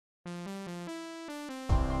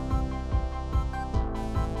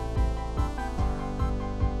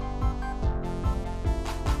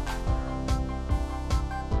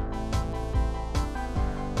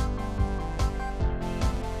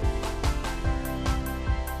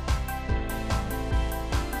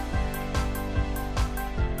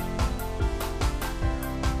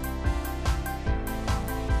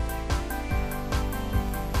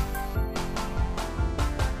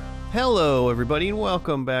Hello, everybody, and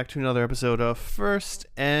welcome back to another episode of First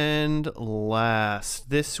and Last.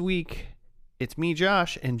 This week, it's me,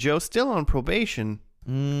 Josh, and Joe's still on probation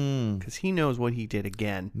because he knows what he did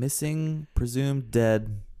again. Missing, presumed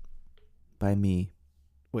dead by me.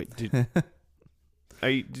 Wait,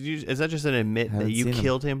 is that just an admit that you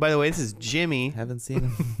killed him? By the way, this is Jimmy. Haven't seen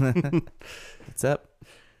him. What's up?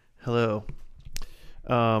 Hello.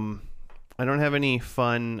 I don't have any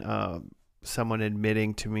fun someone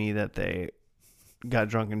admitting to me that they got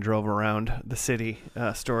drunk and drove around the city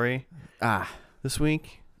story this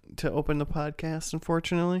week to open the podcast,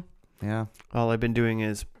 unfortunately. Yeah. All I've been doing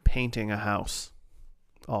is painting a house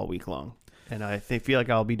all week long. And I feel like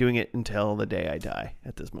I'll be doing it until the day I die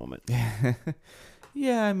at this moment.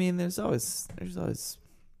 Yeah, I mean, there's always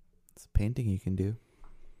painting you can do.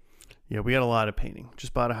 Yeah, we got a lot of painting.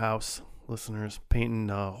 Just bought a house, listeners, painting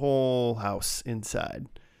the whole house inside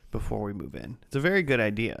before we move in. It's a very good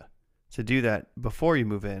idea to do that before you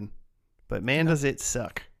move in, but man, does it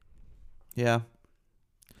suck. Yeah.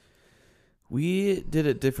 We did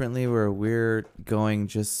it differently where we've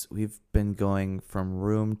been going from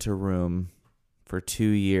room to room for 2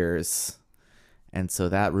 years. And so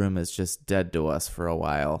that room is just dead to us for a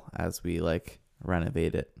while as we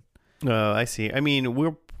renovate it. Oh, I see. I mean,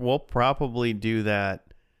 we'll probably do that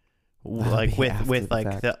with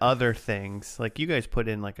the other things. Like you guys put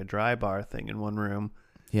in like a dry bar thing in one room.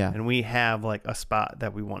 Yeah. And we have like a spot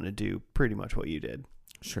that we want to do pretty much what you did.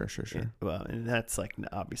 Sure. Well, and that's like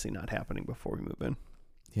obviously not happening before we move in.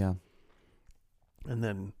 Yeah. And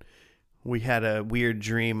then we had a weird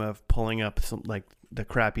dream of pulling up some like the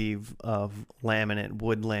crappy wood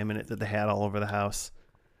laminate that they had all over the house.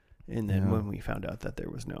 And then when we found out that there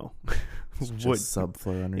was no wood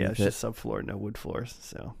subfloor underneath it's just subfloor, no wood floors.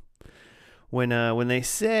 So when they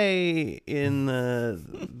say in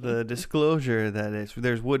the disclosure that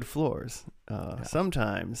there's wood floors,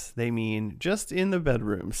 sometimes they mean just in the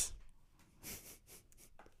bedrooms.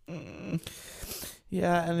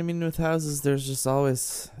 Yeah, and I mean with houses, there's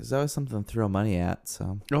always something to throw money at.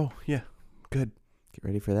 So Yeah, good. Get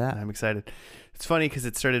ready for that. I'm excited. It's funny because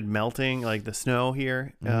it started melting. Like the snow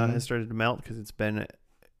here has started to melt because it's been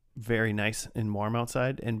very nice and warm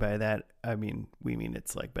outside, and by that we mean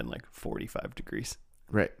it's like been like 45 degrees,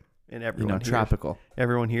 right? And everyone tropical.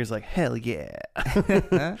 Everyone here's like hell yeah.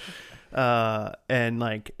 And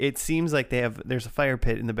like it seems like there's a fire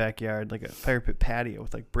pit in the backyard, like a fire pit patio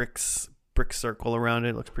with like brick circle around it.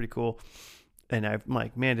 It looks pretty cool. And I'm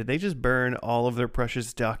like, man, did they just burn all of their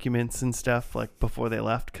precious documents and stuff like before they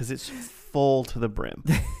left? Because it's full to the brim,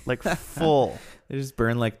 like full. They just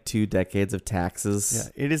burned like 2 decades of taxes.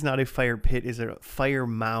 Yeah, it is not a fire pit. Is it a fire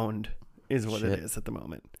mound? Is what it is at the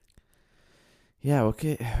moment. Yeah.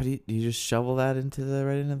 Okay. How do you just shovel that right into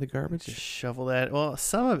the garbage? Just shovel that. Well,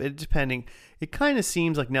 some of it, depending. It kind of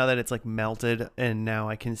seems like now that it's like melted, and now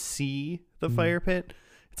I can see the fire pit.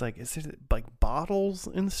 It's like, is there like bottles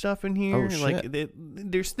and stuff in here? Oh, shit. Like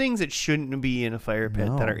there's things that shouldn't be in a fire pit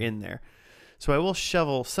that are in there. So I will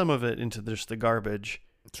shovel some of it into just the garbage.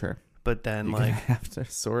 Sure. But then you're gonna have to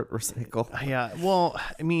sort, recycle. Yeah. Well,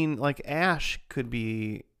 I mean, like ash could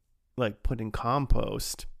be like put in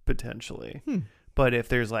compost potentially. But if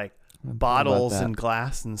there's like bottles and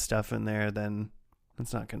glass and stuff in there, then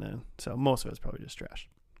it's not going to. So most of it's probably just trash.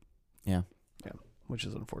 Yeah. Yeah. Which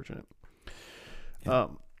is unfortunate. Yeah.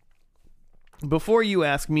 Before you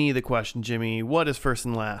ask me the question, Jimmy, what is first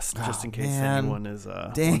and last? Just in case anyone is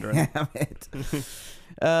wondering. Damn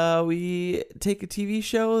it. We take a TV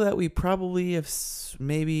show that we probably have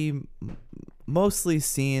maybe mostly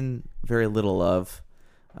seen very little of.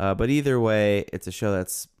 But either way, it's a show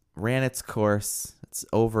that's ran its course. It's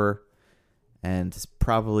over. And it's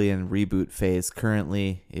probably in reboot phase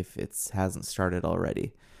currently if it hasn't started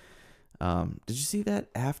already. Did you see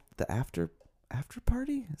that the after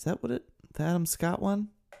party? Is that what the Adam Scott one?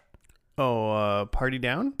 Oh, Party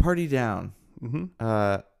Down? Party Down.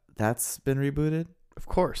 Mm-hmm. That's been rebooted? Of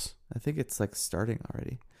course. I think it's like starting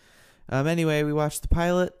already. Anyway, we watched the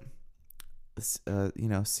pilot,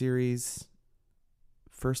 series,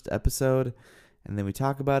 first episode, and then we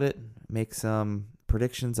talk about it, make some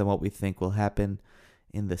predictions on what we think will happen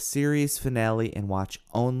in the series finale, and watch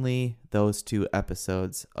only those 2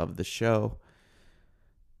 episodes of the show.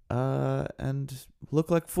 And look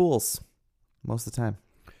like fools most of the time.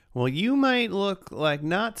 Well, you might look like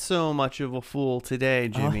not so much of a fool today,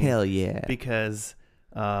 Jimmy. Oh, hell yeah. Because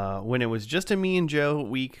when it was just a me and Joe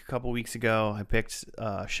a couple weeks ago, I picked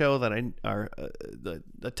a show that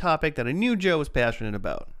the topic that I knew Joe was passionate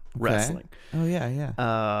about, wrestling. Oh,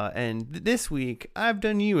 yeah. And this week, I've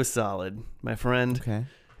done you a solid, my friend. Okay.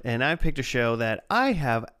 And I picked a show that I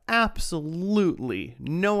have absolutely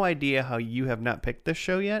no idea how you have not picked this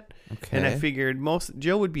show yet. Okay. And I figured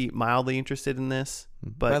Joe would be mildly interested in this.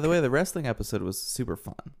 But by the way, the wrestling episode was super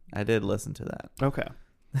fun. I did listen to that. Okay.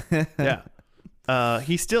 Yeah.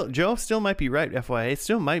 Joe still might be right, FYI. It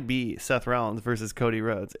still might be Seth Rollins versus Cody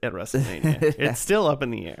Rhodes at WrestleMania. It's still up in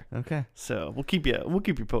the air. Okay. So we'll keep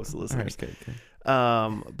you posted, listeners. All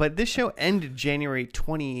right, good. But this show ended January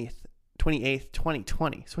 28th,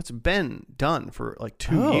 2020. So it's been done for like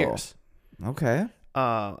 2 years. Okay.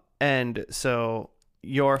 And so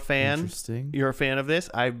you're a fan. Interesting. You're a fan of this.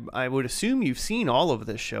 I would assume you've seen all of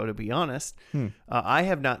this show, to be honest. I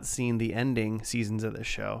have not seen the ending seasons of this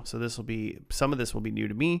show, so some of this will be new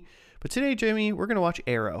to me. But today, Jimmy, we're gonna watch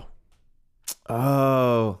Arrow.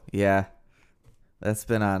 Oh yeah, that's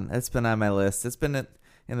been on my list. It's been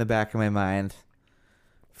in the back of my mind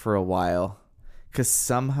for a while, because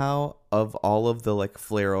somehow of all of the like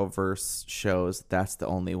Flareoverse shows, that's the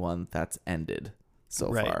only one that's ended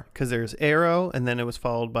so far. Because there's Arrow, and then it was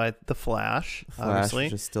followed by The Flash, obviously,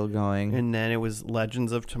 which is still going, and then it was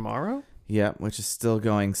Legends of Tomorrow. Yeah, which is still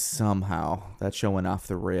going somehow. That show went off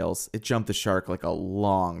the rails. It jumped the shark like a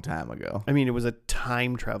long time ago. I mean, it was a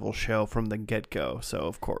time travel show from the get-go, so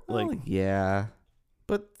of course, yeah.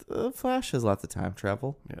 But The Flash has lots of time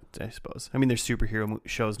travel. Yeah, I suppose. I mean, there's superhero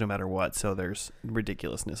shows no matter what, so there's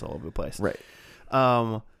ridiculousness all over the place. Right.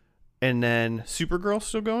 And then Supergirl's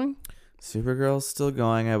still going? Supergirl's still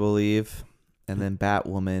going, I believe. And then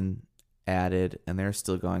Batwoman added, and they're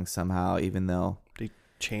still going somehow, even though they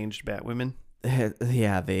changed Batwoman.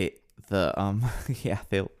 Yeah, I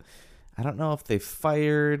don't know if they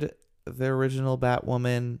fired the original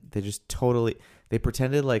Batwoman. They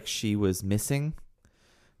pretended like she was missing,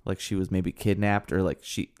 like she was maybe kidnapped, or like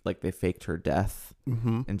they faked her death.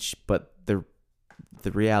 Mm-hmm. But the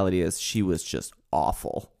reality is she was just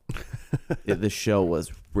awful. The show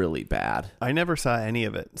was really bad. I never saw any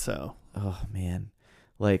of it, so. Oh man,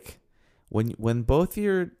 like when both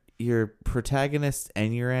your protagonist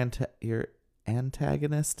and your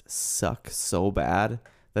antagonist suck so bad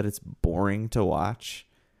that it's boring to watch.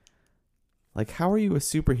 Like, how are you a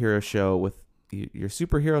superhero show with your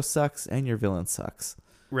superhero sucks and your villain sucks?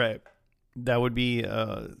 Right. That would be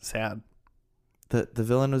sad. The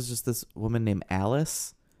villain was just this woman named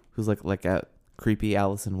Alice, who's like a creepy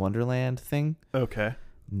Alice in Wonderland thing. Okay.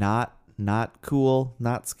 Not cool,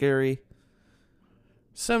 not scary.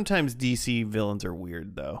 Sometimes DC villains are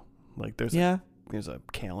weird though. Like there's a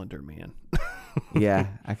Calendar Man. Yeah,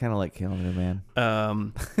 I kind of like Calendar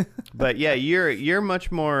Man. But yeah, you're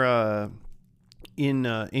much more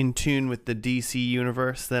in tune with the DC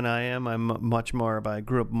universe than I am. I'm much more I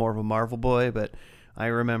grew up more of a Marvel boy, but I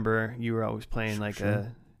remember you were always playing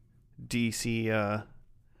a DC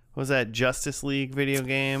what was that, Justice League video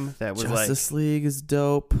game that was Justice League is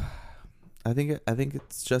dope. I think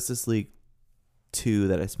it's Justice League 2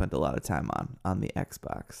 that I spent a lot of time on the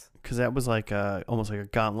Xbox. Because that was almost like a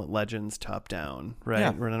Gauntlet Legends top down, right?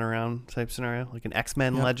 Yeah. Running around type scenario, like an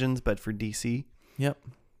X-Men Legends, but for DC. Yep,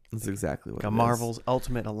 that's exactly what. Like a Marvel's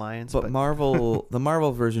Ultimate Alliance, but Marvel, the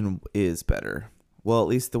Marvel version is better. Well, at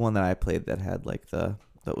least the one that I played that had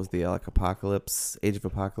that was the Apocalypse, Age of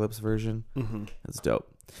Apocalypse version. Mm-hmm. That's dope.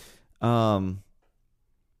 But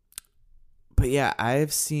yeah,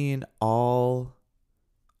 I've seen all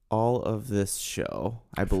of this show,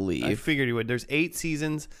 I believe. I figured you would. There's 8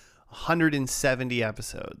 seasons, 170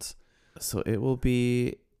 episodes. So it'll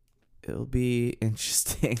be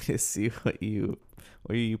interesting to see what you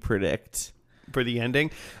predict for the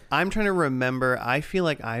ending. I'm trying to remember. I feel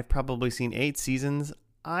like I've probably seen 8 seasons.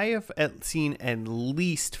 I have seen at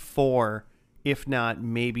least 4, if not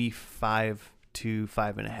maybe 5 to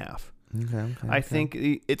 5.5. Okay. I think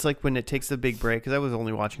it's like when it takes the big break, because I was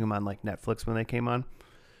only watching them on like Netflix when they came on.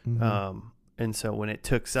 Mm-hmm. And so when it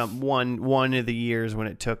took one of the years when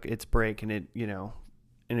it took its break and it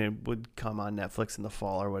would come on Netflix in the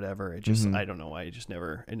fall or whatever, it just I don't know why it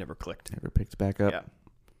never clicked. Never picked back up. Yeah.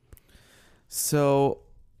 So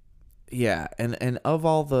yeah, and of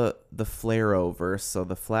all the Flareoverse, so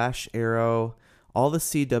the Flash, Arrow, all the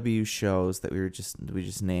CW shows that we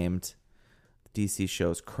just named, DC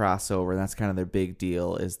shows crossover, and that's kind of their big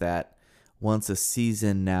deal, is that once a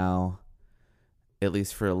season now, at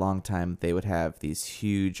least for a long time, they would have these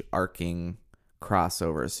huge arcing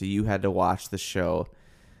crossovers. So you had to watch the show,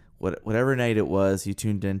 whatever night it was, you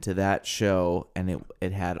tuned into that show, and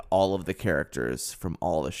it had all of the characters from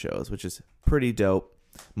all the shows, which is pretty dope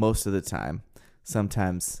most of the time.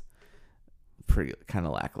 Sometimes pretty kind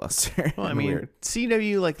of lackluster. Well, I and mean, weird.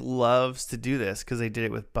 CW like loves to do this because they did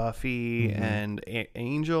it with Buffy Mhm. and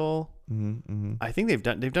Angel. Mm-hmm. I think they've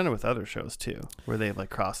done it with other shows too, where they've like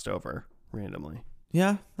crossed over randomly.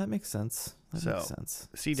 Yeah, that makes sense. That So, makes sense.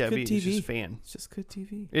 CW is TV. just fan. It's just good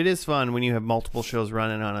TV. It is fun when you have multiple shows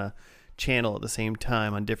running on a channel at the same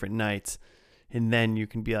time on different nights. And then you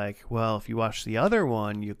can be like, well, if you watch the other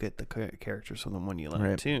one, you get the characters from the one you like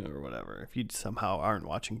Right. too, or whatever. If you somehow aren't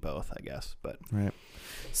watching both, I guess. But Right.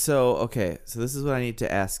 So, okay. So this is what I need to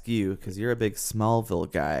ask you because you're a big Smallville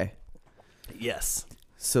guy. yes,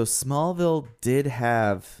 So Smallville did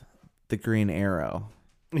have the Green Arrow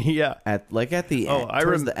yeah. at the Oh, end,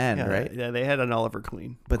 towards the end, yeah, right? Yeah, they had an Oliver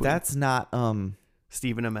Queen, But Queen. that's not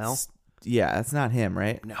Stephen Amell. yeah, that's not him,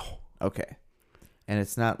 right? No, Okay. And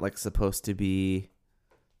it's not like supposed to be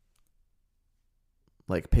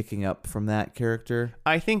like picking up from that character.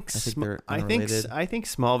 I think they're unrelated. I think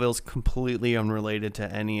Smallville's completely unrelated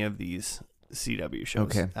to any of these CW shows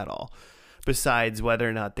Okay. at all. Besides whether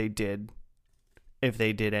or not if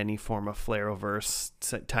they did any form of Flareverse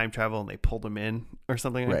time travel and they pulled him in or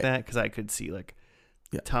something like Right. that, because I could see like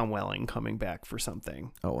Yeah. Tom Welling coming back for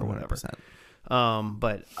something Oh, or whatever. 100%.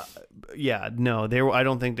 But yeah, no, I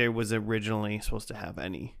don't think there was originally supposed to have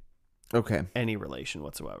any Okay. relation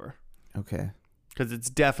whatsoever. Okay. Because it's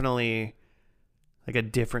definitely like a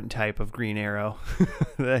different type of Green Arrow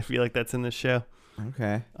that I feel like that's in this show.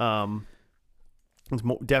 Okay. It's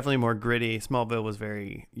definitely more gritty. Smallville was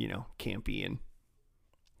very, campy and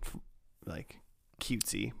like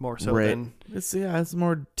cutesy, more so Right. than It's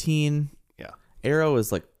more teen. Yeah. Arrow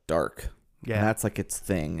is like dark. yeah. And that's like its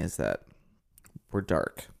thing is that we're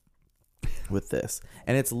dark with this.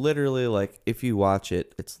 And it's literally like if you watch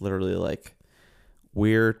it, it's literally like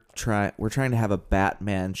we're trying to have a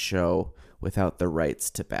Batman show without the rights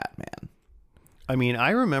to Batman. I mean, I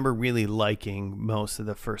remember really liking most of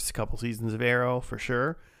the first couple seasons of Arrow for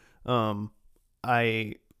sure.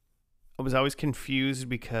 I was always confused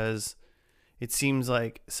because it seems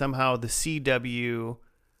like somehow the CW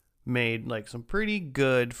made like some pretty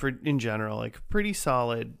good in general, like pretty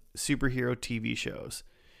solid superhero TV shows.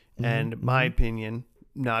 And my opinion,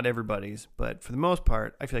 not everybody's, but for the most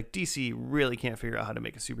part, I feel like DC really can't figure out how to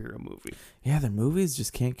make a superhero movie. Yeah, their movies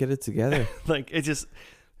just can't get it together. Like it's just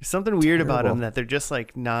there's something weird about Terrible. them that they're just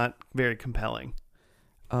like not very compelling.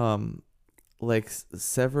 Like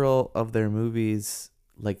several of their movies,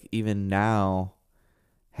 like even now,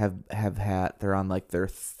 have had they're on like their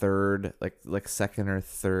third, like second or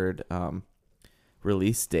third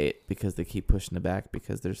release date because they keep pushing it back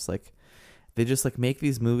because there's like they just like make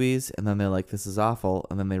these movies and then they're like this is awful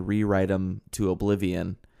and then they rewrite them to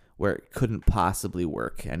oblivion where it couldn't possibly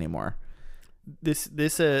work anymore. This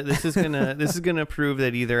is gonna prove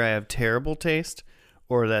that either I have terrible taste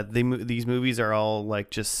or that these movies are all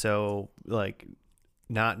like just so like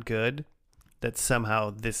not good that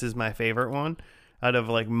somehow this is my favorite one out of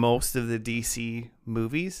like most of the DC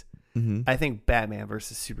movies. Mm-hmm. I think Batman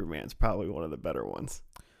versus Superman is probably one of the better ones.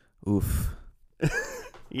 Oof.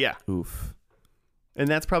 Yeah, Oof. and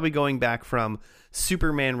that's probably going back from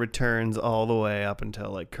Superman Returns all the way up until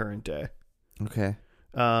like current day. Okay.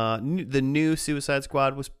 The new Suicide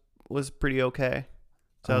Squad was pretty okay.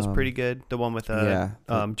 So that was pretty good. The one with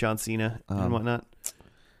John Cena and whatnot.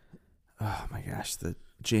 Oh my gosh, the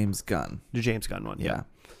James Gunn. The James Gunn one. Yeah.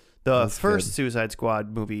 The That's first good. Suicide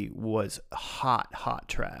Squad movie was hot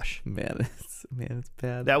trash. Man, it's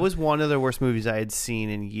bad. That was one of the worst movies I had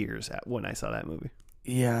seen in years when I saw that movie.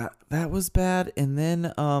 Yeah, that was bad. And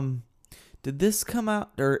then did this come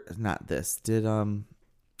out or not this? Did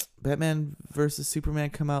Batman versus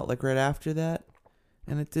Superman come out like right after that?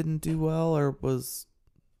 And it didn't do well, or was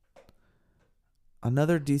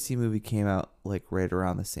another DC movie came out like right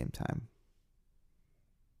around the same time?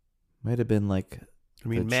 Might have been like I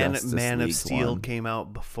mean, the Man Justice of League Steel one. came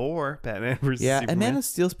out before Batman versus Yeah, Superman. and Man of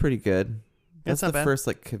Steel's pretty good. It's That's not the bad. first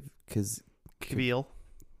like because Cavill,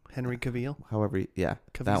 Henry Cavill. however, yeah,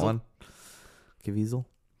 Caviezel. that one, Caviezel.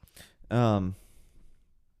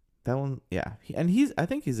 That one, yeah, I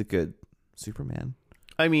think he's a good Superman.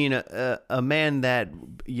 I mean, a man that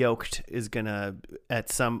yoked is gonna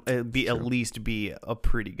at least be a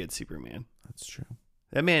pretty good Superman. That's true.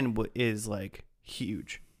 That man is like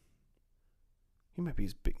huge. He might be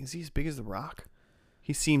as big. Is he as big as The Rock?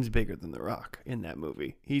 He seems bigger than The Rock in that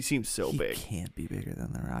movie. He seems so He big. can't be bigger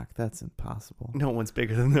than The Rock. That's impossible. No one's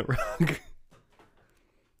bigger than The Rock.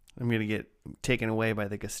 I'm gonna get taken away by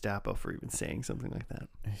the Gestapo for even saying something like that.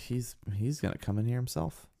 He's gonna come in here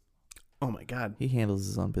himself. Oh my God. He handles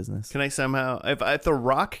his own business. Can I somehow, if The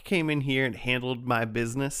Rock came in here and handled my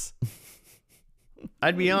business,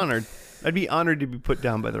 I'd be honored. I'd be honored to be put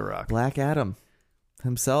down by The Rock. Black Adam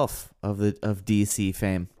himself of DC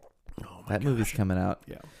fame. Oh my That movie's coming out.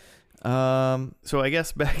 Yeah. So I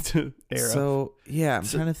guess back to Arrow. So yeah, I'm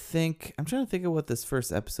trying to think of what this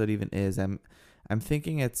first episode even is. I'm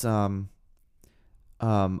thinking it's a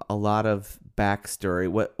lot of backstory.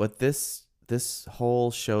 What this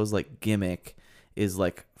whole show's like gimmick is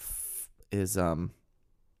like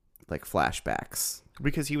flashbacks,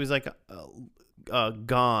 because he was like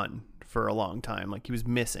gone for a long time, like he was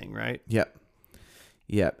missing, right? Yep.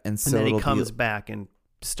 And so then he comes back and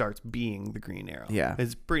starts being the Green Arrow. Yeah.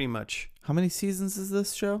 It's pretty much How many seasons is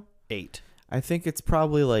this show? 8. I think it's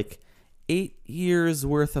probably like 8 years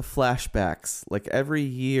worth of flashbacks. Like every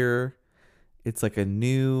year it's like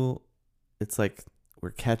it's like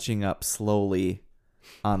we're catching up slowly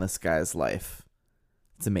on this guy's life.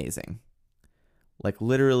 It's amazing. Like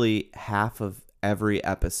literally half of every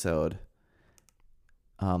episode,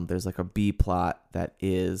 there's like a B plot that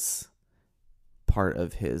is part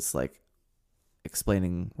of his like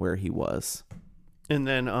explaining where he was. And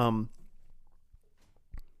then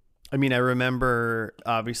I remember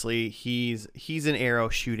obviously he's an arrow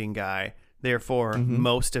shooting guy. Therefore,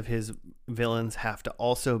 most of his villains have to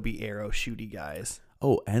also be arrow shooty guys.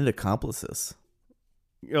 Oh, and accomplices.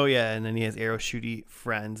 Oh yeah, and then he has arrow shooty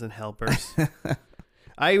friends and helpers.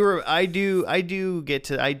 I have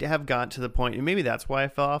gotten to the point, and maybe that's why I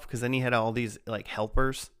fell off, because then he had all these like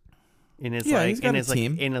helpers in his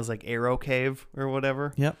in his arrow cave or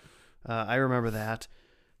whatever. Yep. I remember that.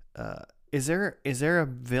 Is there a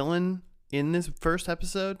villain in this first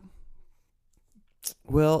episode?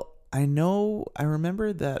 Well, I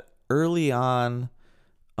remember that early on,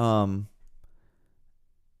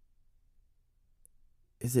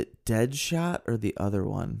 is it Deadshot or the other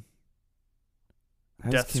one?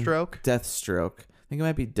 Deathstroke? Deathstroke. I think it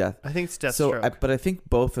might be Death. I think it's Deathstroke. But I think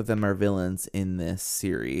both of them are villains in this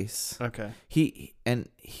series. Okay.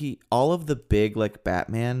 All of the big like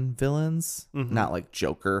Batman villains, not like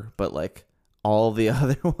Joker, but like all the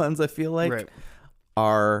other ones, I feel like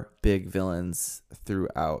are big villains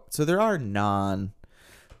throughout. So there are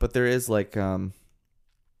but there is like a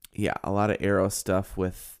lot of Arrow stuff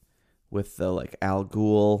with the like Al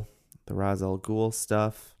Ghul, the Ra's al Ghul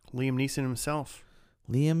stuff. Liam Neeson himself.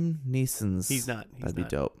 Liam Neeson's. That'd be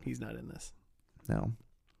dope. He's not in this. No,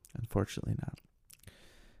 unfortunately not.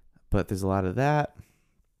 But there's a lot of that.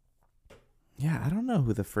 Yeah, I don't know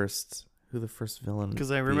who the first villain.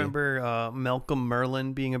 Because I remember Malcolm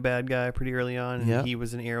Merlin being a bad guy pretty early on. And he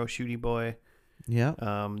was an arrow shooty boy. Yeah.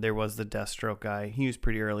 There was the Deathstroke guy. He was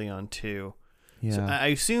pretty early on too. Yeah. So I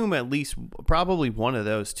assume at least probably one of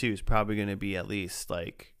those two is probably going to be at least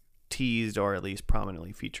like teased or at least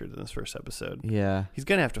prominently featured in this first episode. Yeah. He's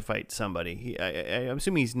going to have to fight somebody. I'm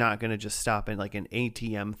assuming he's not going to just stop in like an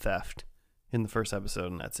ATM theft in the first episode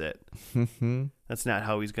and that's it. That's not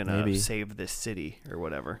how he's going to save this city or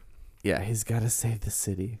whatever. Yeah, he's got to save the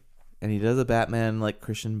city. And he does a Batman like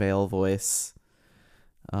Christian Bale voice.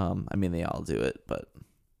 They all do it, but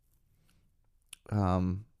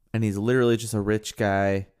and he's literally just a rich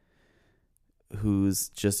guy who's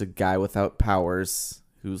just a guy without powers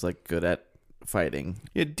who's like good at fighting.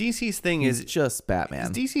 Yeah, DC's thing is just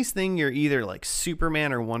Batman. DC's thing, you're either like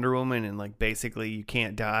Superman or Wonder Woman, and like basically you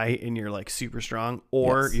can't die and you're like super strong,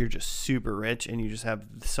 or you're just super rich and you just have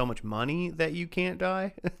so much money that you can't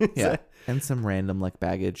die. Yeah, and some random like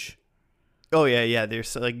baggage. Oh yeah.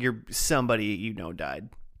 There's like you're somebody died.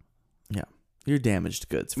 Yeah, you're damaged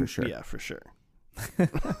goods for sure. Yeah, for sure.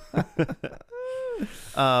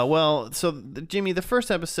 Jimmy, the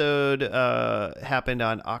first episode happened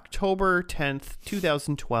on October 10th,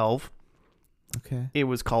 2012. Okay. It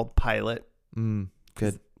was called Pilot.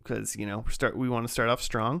 Good. Because, we want to start off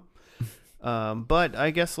strong. But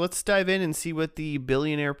I guess let's dive in and see what the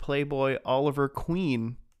billionaire playboy Oliver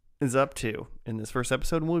Queen is up to in this first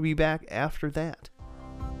episode. And we'll be back after that.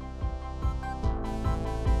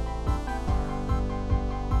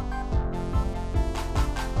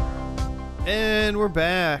 And we're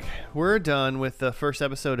back. We're done with the first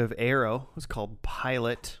episode of Arrow. It was called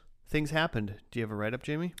Pilot. Things happened. Do you have a write-up,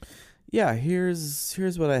 Jamie? Yeah,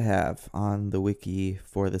 here's what I have on the wiki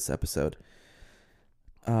for this episode.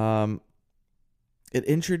 It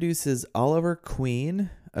introduces Oliver Queen,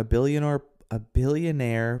 a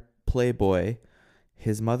billionaire playboy,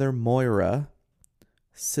 his mother Moira,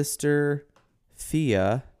 sister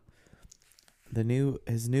Thea,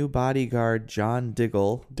 his new bodyguard John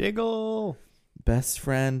Diggle, best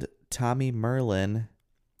friend Tommy Merlin,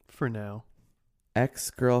 for now,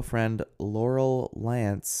 ex-girlfriend Laurel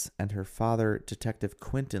Lance, and her father Detective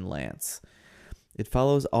Quentin Lance. It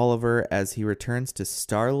follows Oliver as he returns to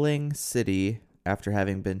Starling City after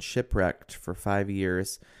having been shipwrecked for 5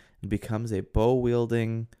 years and becomes a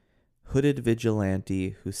bow-wielding, hooded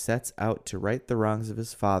vigilante who sets out to right the wrongs of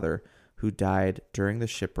his father, who died during the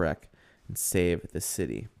shipwreck, and save the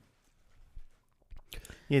city.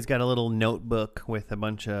 He's got a little notebook with a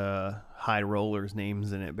bunch of high rollers'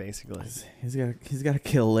 names in it, basically. He's got a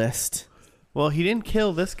kill list. Well, he didn't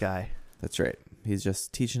kill this guy. That's right. He's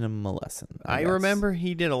just teaching him a lesson. I remember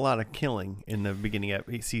he did a lot of killing in the beginning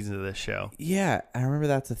seasons of this show. Yeah, I remember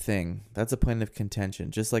that's a thing. That's a point of contention.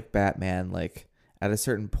 Just like Batman, like at a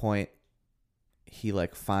certain point, he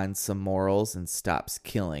like finds some morals and stops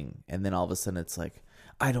killing, and then all of a sudden it's like,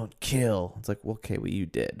 I don't kill. It's like, well, okay, well, you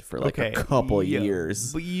did for like a couple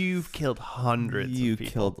years. But you've killed hundreds You of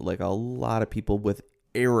people. killed like a lot of people with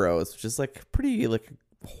arrows, which is like pretty like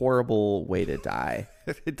horrible way to die.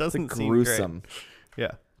 It doesn't it's seem gruesome. Great.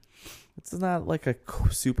 Yeah. It's not like a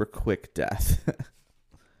super quick death.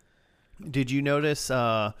 Did you notice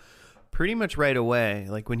pretty much right away,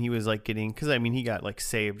 like when he was like getting, because I mean, he got like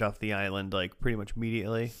saved off the island like pretty much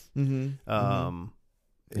immediately.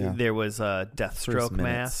 Yeah. There was a Deathstroke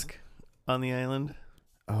mask on the island.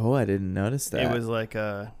 Oh, I didn't notice that. It was like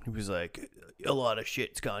a lot of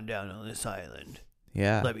shit's gone down on this island.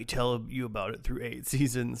 Yeah. Let me tell you about it through 8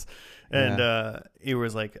 seasons. And it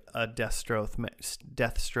was like a Deathstroke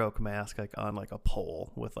mask like on like a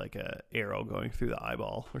pole with like a arrow going through the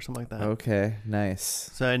eyeball or something like that. Okay, nice.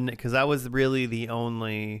 So, because that was really the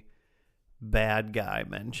only bad guy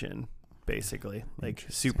mention, basically, like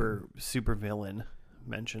super villain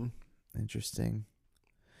mention. Interesting.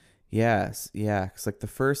 Yes, yeah. Because like the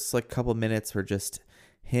first like couple minutes were just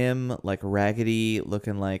him like raggedy,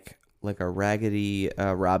 looking like a raggedy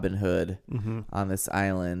Robin Hood on this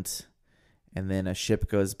island, and then a ship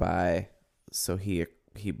goes by, so he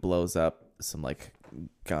blows up some like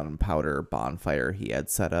gunpowder bonfire he had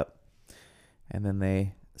set up, and then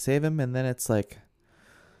they save him, and then it's like,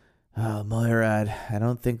 oh, Moirad, I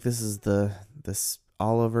don't think this is this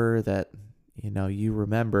Oliver that you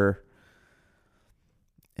remember.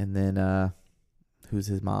 And then who's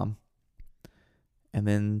his mom? And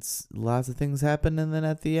then lots of things happen, and then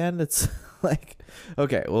at the end, it's like,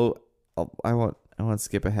 okay, well, I won't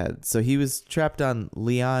skip ahead. So he was trapped on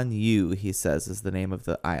Leon Yu, he says, is the name of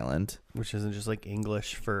the island, which isn't just like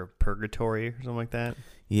English for purgatory or something like that.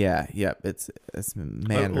 Yeah, it's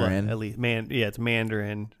Mandarin. Well, at least it's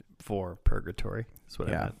Mandarin for purgatory. That's what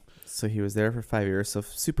I meant. So he was there for 5 years, so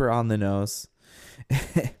super on the nose.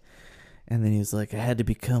 And then he was like, I had to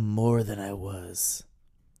become more than I was.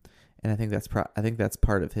 And I think that's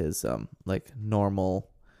part of his like normal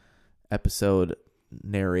episode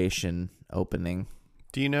narration opening.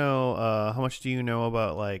 Do you know how much do you know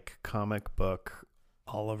about like comic book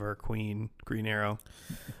Oliver Queen Green Arrow?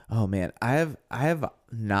 Oh man, I have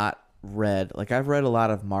not read, like I've read a lot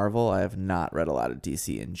of Marvel. I have not read a lot of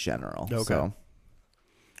DC in general. Okay. So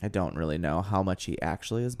I don't really know how much he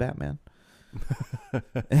actually is Batman.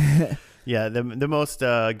 Yeah, the most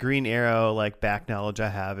Green Arrow like back knowledge I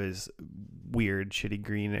have is weird shitty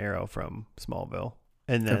Green Arrow from Smallville.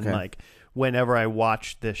 And then like whenever I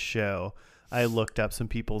watched this show, I looked up some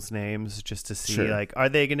people's names just to see like, are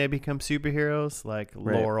they going to become superheroes? Like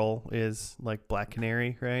Laurel is like Black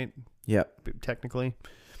Canary, right? Yep. Technically.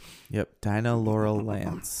 Yep. Dinah Laurel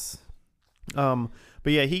Lance.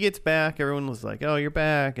 But yeah, he gets back. Everyone was like, "Oh, you're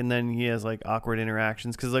back," and then he has like awkward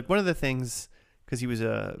interactions because like one of the things, because he was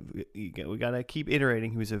we gotta keep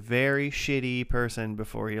iterating. He was a very shitty person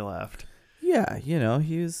before he left. Yeah, he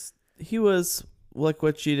was like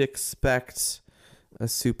what you'd expect.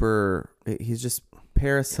 He's just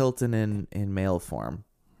Paris Hilton in male form.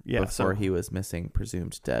 Yeah, before he was missing,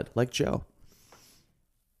 presumed dead, like Joe.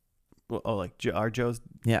 Well, like our Joe's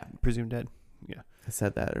presumed dead. Yeah, I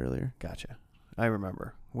said that earlier. Gotcha. I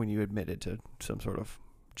remember when you admitted to some sort of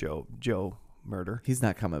Joe murder. He's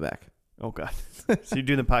not coming back. Oh God! So you're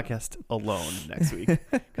doing the podcast alone next week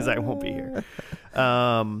because I won't be here.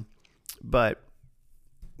 But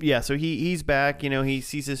yeah, so he's back. He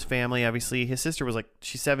sees his family. Obviously, his sister was like,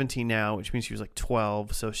 she's 17 now, which means she was like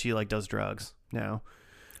 12. So she like does drugs now.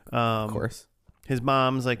 Of course. His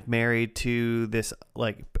mom's like married to this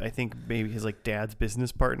like, I think maybe his like dad's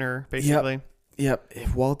business partner, basically. Yep.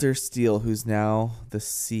 Walter Steele, who's now the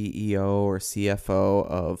CEO or CFO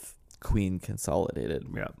of Queen Consolidated.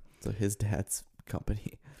 Yeah. So his dad's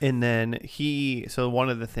company. And then so one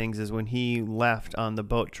of the things is when he left on the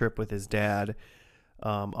boat trip with his dad,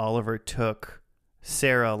 Oliver took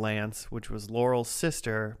Sarah Lance, which was Laurel's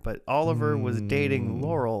sister, but Oliver was dating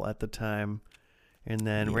Laurel at the time and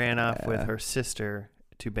then ran off with her sister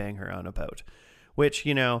to bang her on a boat, which,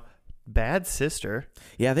 bad sister,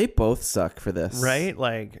 Yeah, they both suck for this. right?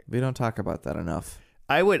 Like, We don't talk about that enough.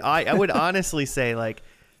 I would honestly say that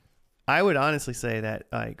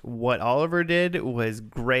like what Oliver did was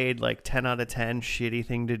grade like 10 out of 10 shitty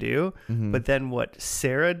thing to do. Mhm. But then what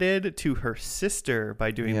Sarah did to her sister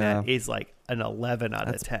by doing that Yeah. is like an 11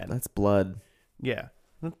 out of 10. That's blood. Yeah.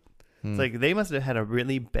 It's Hmm. like they must have had a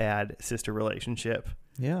really bad sister relationship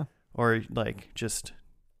Yeah. or like just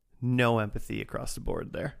no empathy across the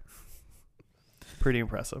board there. Pretty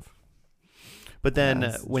impressive. But then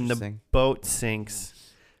that's when the interesting. boat sinks,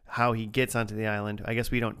 how he gets onto the island, I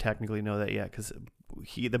guess we don't technically know that yet because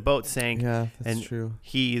the boat sank. Yeah, that's and true.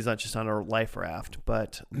 He's not just on a life raft,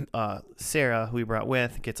 but Sarah, who we brought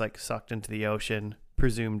with, gets like sucked into the ocean,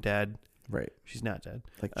 presumed dead. Right. She's not dead.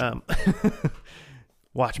 Like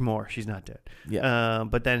Watch more. She's not dead. yeah.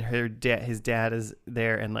 But then his dad is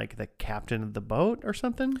there and like the captain of the boat or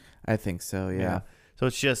something. I think so, yeah. So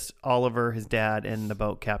it's just Oliver, his dad, and the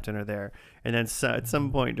boat captain are there. And then at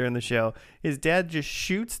some point during the show, his dad just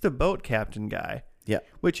shoots the boat captain guy. Yeah.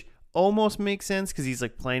 Which almost makes sense because he's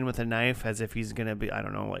like playing with a knife as if he's going to be, I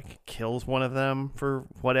don't know, like kills one of them for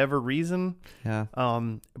whatever reason. Yeah.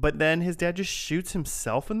 But then his dad just shoots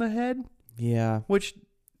himself in the head, Yeah. which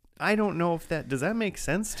I don't know if does that make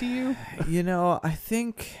sense to you? I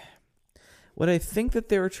think what I think that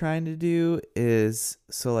they were trying to do is,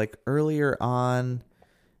 so like earlier on,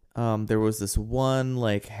 there was this one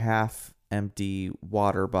like half empty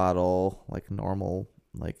water bottle, like normal,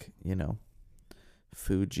 like,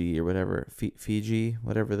 Fuji or whatever, Fiji,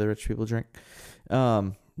 whatever the rich people drink.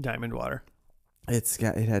 Diamond water, It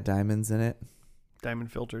had diamonds in it.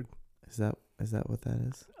 diamond filtered. Is that what that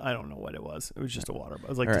is? I don't know what it was. It was just a water bottle. It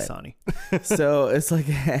was like All right. Dasani. So it's like,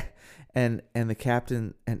 and the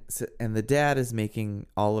captain and the dad is making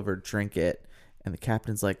Oliver drink it, and the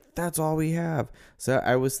captain's like, "That's all we have." So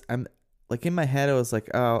I'm like in my head, I was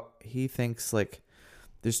like, "Oh, he thinks like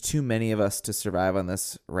there's too many of us to survive on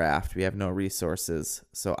this raft. We have no resources,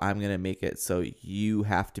 so I'm gonna make it so you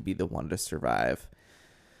have to be the one to survive."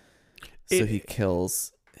 So he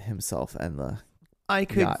kills himself and the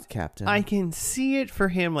yacht captain. I can see it for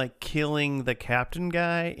him like killing the captain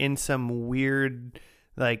guy in some weird,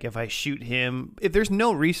 like if I shoot him, if there's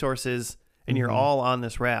no resources and you're all on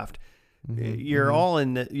this raft, you're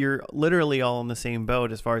literally all in the same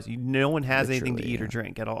boat as far as no one has anything to eat or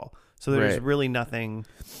drink at all. So there's really nothing.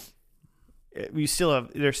 You still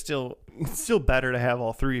have. There's still it's still better to have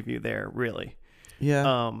all three of you there, really.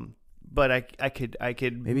 Yeah. But I could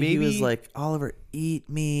maybe he was like, "Oliver, eat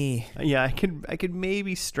me." Yeah, I could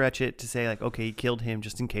maybe stretch it to say like, okay, he killed him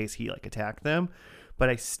just in case he like attacked them, but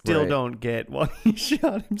I still don't get why he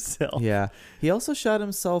shot himself. Yeah, he also shot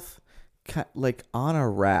himself like on a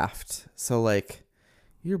raft, so like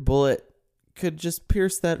your bullet could just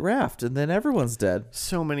pierce that raft and then everyone's dead.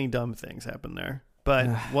 So many dumb things happen there, but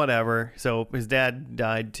whatever. So his dad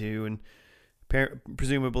died too, and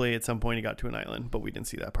presumably at some point he got to an island, but we didn't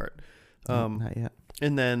see that part. Not yet.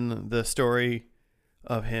 And then the story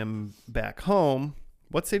of him back home.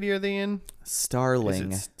 What city are they in?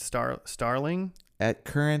 Starling. Is it Starling? At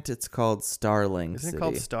current, it's called Starling Isn't City. it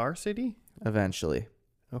called Star City? Eventually.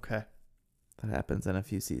 Okay. That happens in a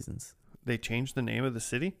few seasons. They changed the name of the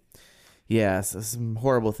city? Yeah, so some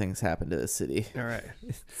horrible things happen to the city. All right.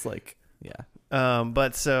 It's like, yeah.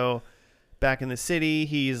 But so back in the city,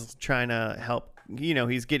 he's trying to help.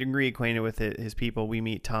 He's getting reacquainted with his people. We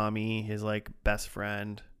meet Tommy, his like best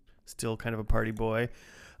friend, still kind of a party boy.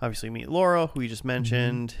 Obviously, we meet Laura, who we just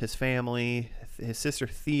mentioned, his family, his sister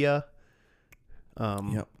Thea.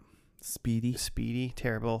 Yep. Speedy,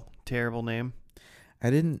 terrible name. I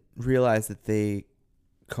didn't realize that they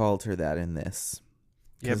called her that in this.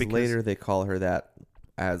 Yeah, because later they call her that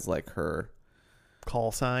as like her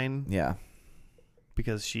call sign. Yeah.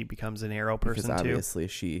 Because she becomes an arrow person because too. Obviously,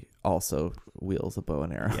 she also wields a bow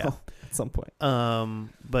and arrow at some point.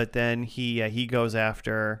 But then he goes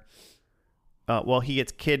after. He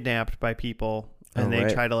gets kidnapped by people, and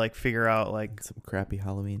they try to like figure out like some crappy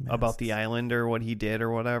Halloween masks. About the island or what he did or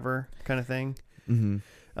whatever kind of thing.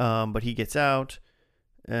 Mm-hmm. But he gets out.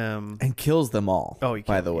 And kills them all. Oh,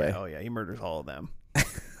 by the way. Oh yeah, he murders all of them.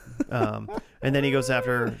 And then he goes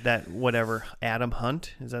after that whatever Adam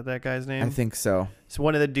Hunt, is that guy's name? I think so. It's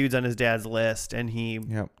one of the dudes on his dad's list, and he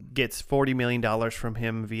Yep. gets $40 million from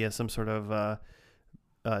him via some sort of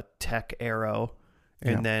tech arrow,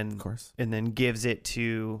 and of course, then gives it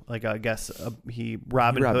to like I guess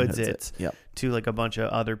Robin Hoods it Yep. to like a bunch of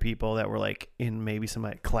other people that were like in maybe some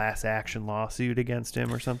like class action lawsuit against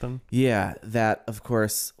him or something. Yeah, that of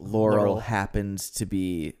course Laurel Laurel. happened to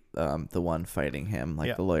be the one fighting him, like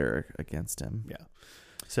Yeah. the lawyer against him. Yeah.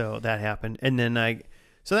 So that happened, and then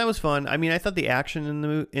so that was fun. I mean, I thought the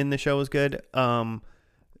action in the show was good.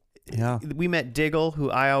 Yeah. We met Diggle, who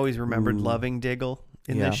I always remembered Ooh. loving Diggle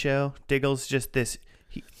in Yeah. this show. Diggle's just this.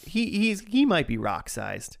 He might be rock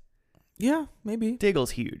sized. Yeah, maybe.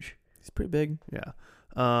 Diggle's huge. He's pretty big. Yeah.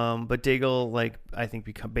 But Diggle, like, I think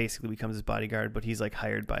basically becomes his bodyguard, but he's like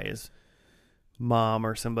hired by his mom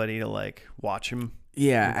or somebody to like watch him.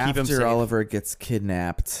 Yeah, Keep him after safe. Oliver gets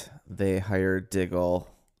kidnapped, they hire Diggle,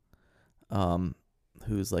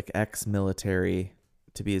 who's like ex-military,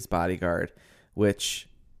 to be his bodyguard, which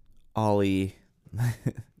Ollie,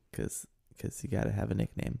 because you got to have a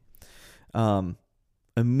nickname,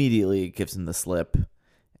 immediately gives him the slip,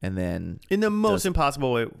 and then In the most Does-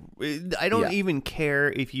 impossible way. I don't Yeah. even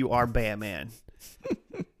care if you are Batman.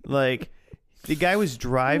 Like, the guy was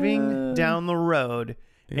driving down the road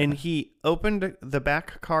and he opened the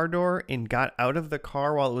back car door and got out of the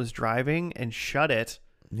car while it was driving and shut it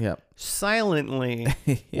Yep. silently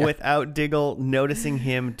Yeah. without Diggle noticing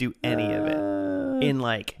him do any of it. In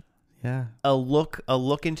like Yeah. a look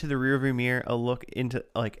into the rearview mirror, a look into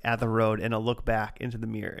like at the road, and a look back into the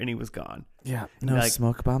mirror, and he was gone. Yeah. No Like-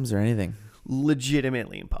 smoke bombs or anything.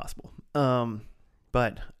 Legitimately impossible.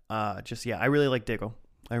 But just yeah, I really like Diggle.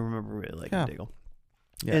 I remember really liking Yeah. Diggle.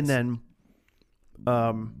 Yes. And then,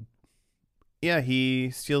 yeah, he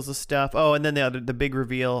steals the stuff. Oh, and then the big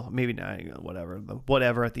reveal, maybe not,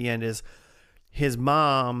 whatever at the end is his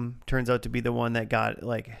mom turns out to be the one that got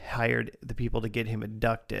like hired the people to get him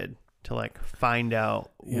abducted to like find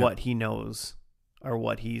out Yeah. what he knows or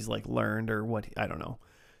what he's like learned or what I don't know.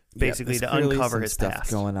 Yeah, Basically there's to clearly uncover some his stuff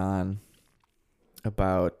past. going on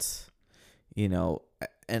about,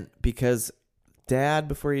 and because Dad,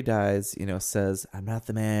 before he dies, says, "I'm not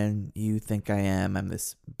the man you think I am. I'm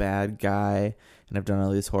this bad guy, and I've done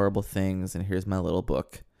all these horrible things. And here's my little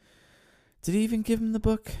book." Did he even give him the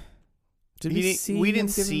book? Did we see? We him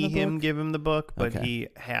didn't give see him the him book? give him the book, but Okay. he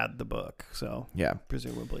had the book, so Yeah.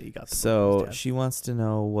 presumably he got the book. So from his dad. she wants to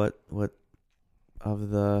know what of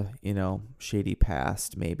the shady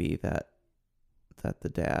past maybe that the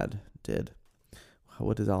dad did.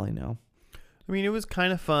 What does Ollie know? I mean, it was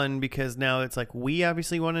kind of fun because now it's like we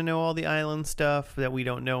obviously want to know all the island stuff that we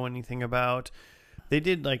don't know anything about. They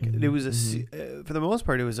did like it was for the most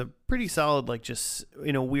part it was a pretty solid, like, just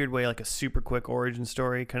in a weird way, like a super quick origin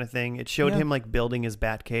story kind of thing. It showed Yeah. him like building his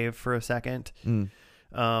bat cave for a second.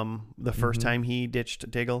 The first time he ditched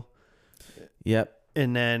Diggle, Yep.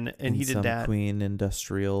 and he did some that. Queen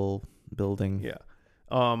Industrial Building. Yeah.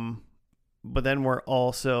 But then we're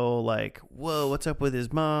also like, whoa, what's up with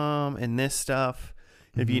his mom and this stuff?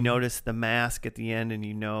 If you Mhm. notice the mask at the end and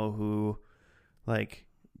you know who like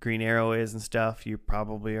Green Arrow is and stuff, you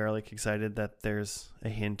probably are like excited that there's a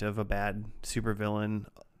hint of a bad supervillain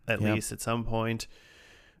at Yep. least at some point.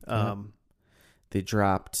 They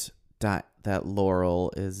dropped that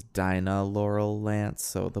Laurel is Dinah Laurel Lance,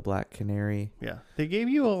 so the Black Canary. Yeah. They gave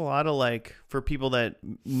you a lot of like, for people that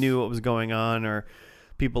knew what was going on or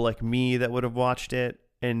people like me that would have watched it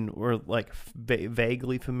and were like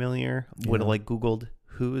vaguely familiar, would have Yeah. like Googled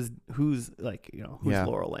who's like, who's Yeah.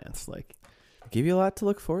 Laurel Lance. Like, Give you a lot to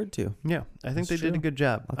look forward to. yeah, I think That's they did a true. good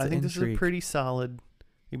job. Lots I of think this is a intrigue. pretty solid,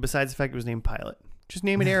 besides the fact it was named Pilot. Just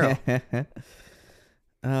name it Arrow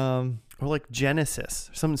or like Genesis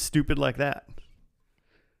or something stupid like that.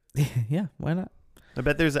 Yeah, why not?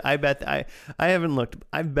 I haven't looked.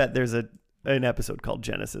 I bet there's an episode called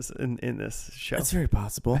Genesis in this show. It's very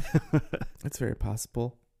possible. It's very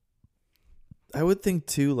possible. I would think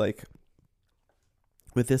too, like,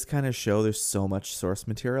 with this kind of show, there's so much source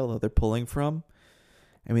material that they're pulling from.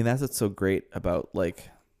 I mean, that's what's so great about like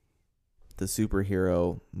the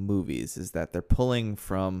superhero movies, is that they're pulling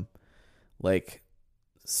from like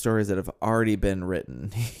stories that have already been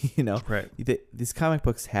written. Right. These comic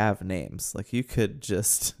books have names. Like, you could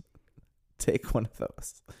just take one of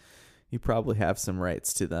those. You probably have some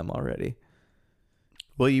rights to them already.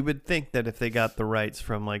 Well, you would think that if they got the rights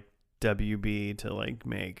from like WB to like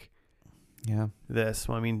make Yeah. this,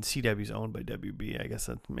 well, I mean, CW's owned by WB. I guess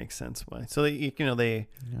that makes sense why. So they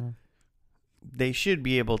should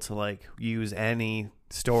be able to like use any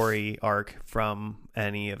story arc from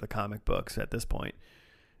any of the comic books at this point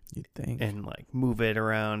You'd think. and like move it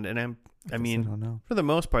around. And I guess mean, don't know. for the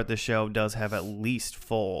most part, this show does have at least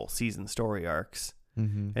full season story arcs.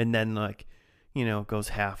 Mm-hmm. And then like goes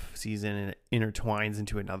half season and it intertwines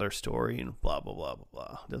into another story and blah, blah, blah, blah,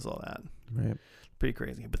 blah. Does all that. Right. Pretty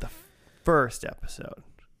crazy. But the first episode,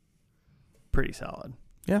 pretty solid.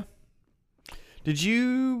 Yeah. Did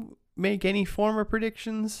you make any former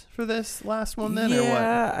predictions for this last one then, or what?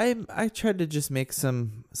 Yeah, I tried to just make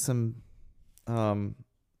some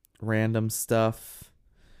random stuff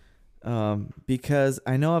because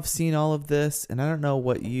I know I've seen all of this and I don't know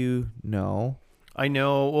what you know. I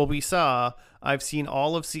know. Well, I've seen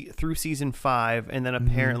all of through season 5, and then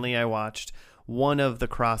apparently I watched one of the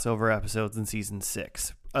crossover episodes in season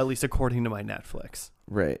 6, at least according to my Netflix.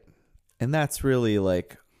 Right. And that's really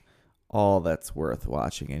like all that's worth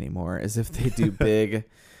watching anymore is if they do big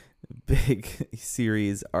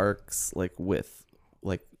series arcs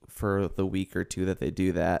for the week or two that they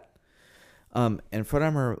do that. And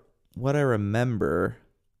from what I remember,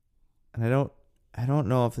 and I don't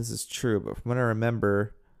know if this is true, but from what I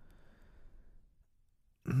remember,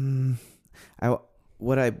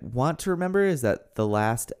 what I want to remember is that the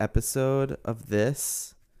last episode of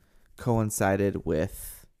this coincided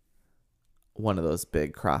with one of those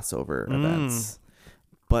big crossover events.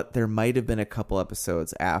 But there might have been a couple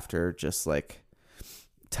episodes after just like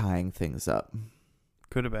tying things up.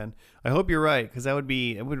 Could have been. I hope you're right, because it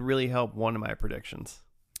would really help one of my predictions.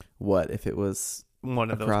 What if it was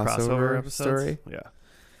one of those crossover episodes? Story? Yeah.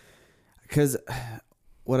 Because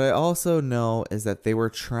what I also know is that they were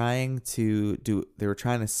trying to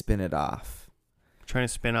spin it off. Trying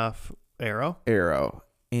to spin off Arrow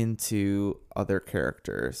into other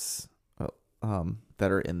characters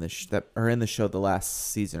that are in the show the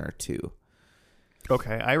last season or two.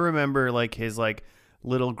 Okay, I remember like his like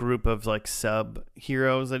little group of like sub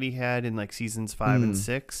heroes that he had in like seasons 5 and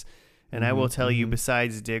 6. And I will tell you,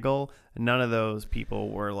 besides Diggle, none of those people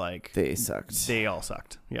were like... They sucked. They all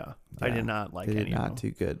sucked. Yeah. I did not like any of them. Not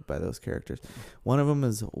too good by those characters. One of them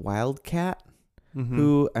is Wildcat,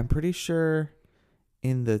 who I'm pretty sure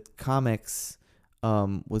in the comics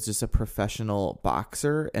was just a professional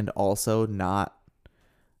boxer and also not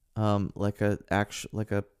like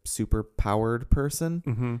a super powered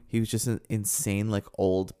person. He was just an insane like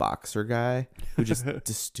old boxer guy who just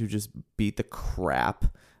beat the crap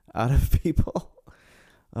out of people.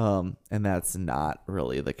 And that's not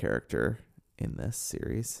really the character in this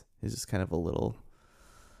series. He's just kind of a little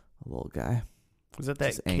guy. Was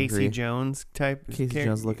that Casey Jones type? Casey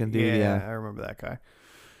Jones looking dude, yeah. I remember that guy.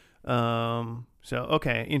 So,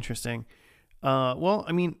 okay, interesting. Well,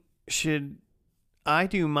 I mean, should I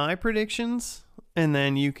do my predictions and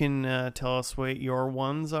then you can tell us what your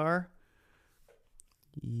ones are?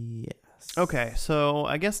 Yes. Okay, so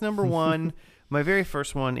I guess number 1, my very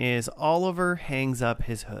first one is Oliver hangs up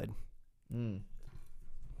his hood.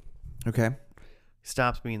 Okay.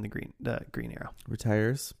 Stops being the Green Arrow.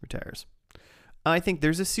 Retires. I think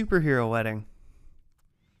there's a superhero wedding.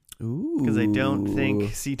 Ooh. Because I don't think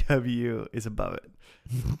CW is above it.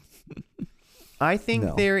 I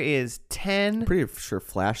think there is 10... Pretty sure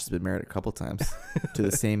Flash has been married a couple times to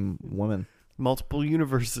the same woman. Multiple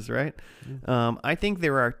universes, right? I think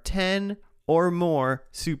there are 10 or more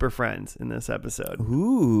Super Friends in this episode.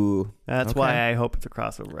 Ooh. That's why I hope it's a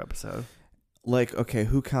crossover episode. Like, okay,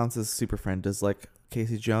 who counts as Super Friend? Does, like,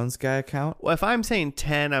 Casey Jones guy count? Well, if I'm saying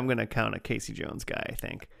 10, I'm going to count a Casey Jones guy, I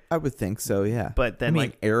think. I would think so, yeah. But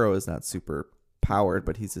then, Arrow is not super powered,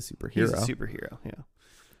 but he's a superhero. He's a superhero, yeah.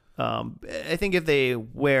 I think if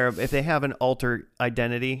they have an alter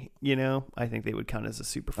identity, I think they would count as a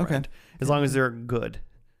super friend. As long as they're good.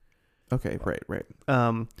 Okay, right.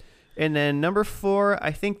 And then number 4,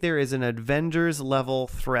 I think there is an Avengers level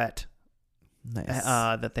threat. Nice.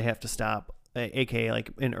 That they have to stop, aka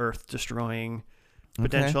like an Earth destroying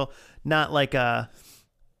potential. Not like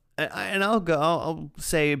and I'll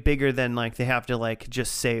say bigger than like they have to like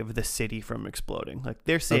just save the city from exploding. Like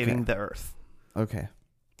they're saving the Earth. Okay.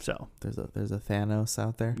 So there's a Thanos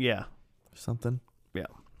out there. Yeah. Or something. Yeah.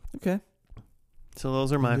 Okay. So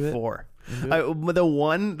those are my 4. The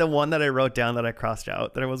one that I wrote down that I crossed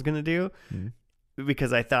out that I was gonna do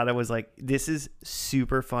because I thought I was like, this is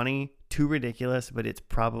super funny, too ridiculous, but it's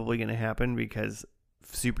probably gonna happen because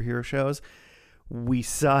superhero shows. We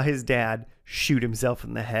saw his dad shoot himself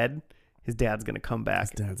in the head. His dad's gonna come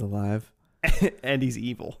back. His dad's alive, and he's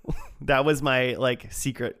evil. That was my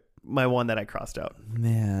secret. My one that I crossed out.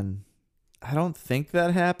 Man, I don't think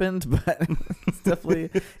that happened, but it's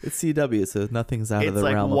definitely it's CW, so nothing's out of the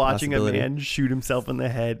realm of possibility. It's like watching a man shoot himself in the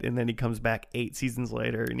head, and then he comes back 8 seasons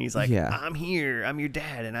later, and he's like, "I'm here, I'm your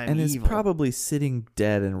dad, and I'm evil." And is probably sitting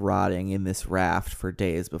dead and rotting in this raft for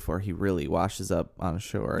days before he really washes up on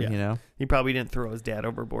shore. Yeah. He probably didn't throw his dad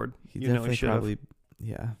overboard. He definitely probably,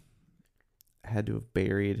 yeah. had to have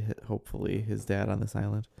buried, hopefully, his dad on this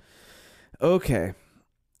island. Okay.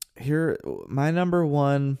 Here, my number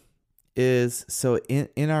one is, so in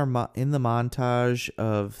the montage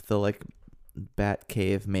of the like bat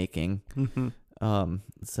cave making,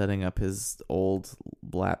 setting up his old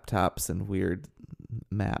laptops and weird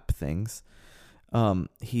map things,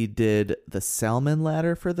 he did the salmon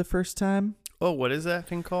ladder for the first time. Oh, what is that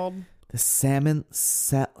thing called? The salmon,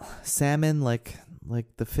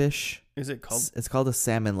 like the fish. Is it called? It's called a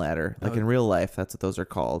salmon ladder. Like in real life, that's what those are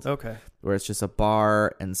called. Okay. Where it's just a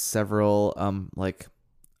bar and several like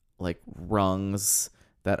rungs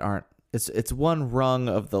that aren't. It's one rung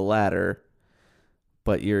of the ladder,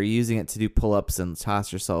 but you're using it to do pull-ups and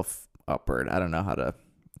toss yourself upward. I don't know how to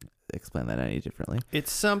explain that any differently.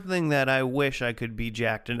 It's something that I wish I could be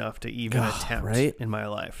jacked enough to even attempt in my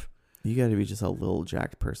life. You got to be just a little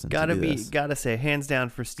jacked person. Gotta say, hands down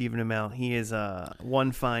for Stephen Amell. He is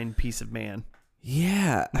one fine piece of man.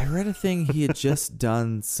 Yeah, I read a thing. He had just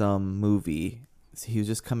done some movie. He was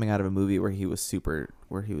just coming out of a movie where he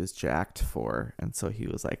was jacked for, and so he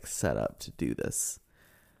was like set up to do this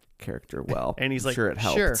character well. And he's I'm like, sure it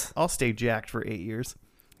helped. Sure, I'll stay jacked for 8 years.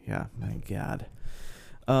 Yeah, my God.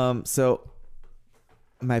 So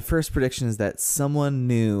my first prediction is that someone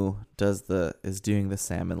new is doing the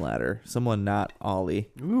salmon ladder. Someone not Ollie.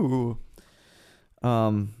 Ooh.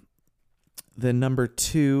 Then number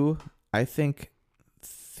 2, I think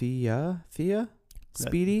Thea,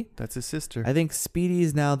 Speedy. That's his sister. I think Speedy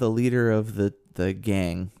is now the leader of the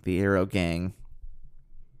gang, the Arrow gang.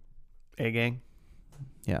 A gang.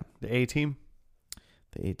 Yeah, The A team.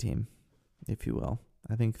 the A team, if you will.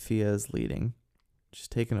 I think Thea is leading,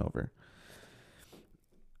 just taking over.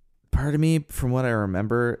 Part of me, from what I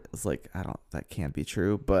remember, is like, that can't be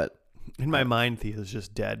true, but In my mind, Thea's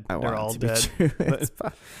just dead. They're all be dead. true.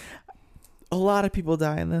 A lot of people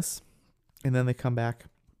die in this, and then they come back.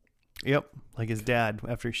 Yep, like his dad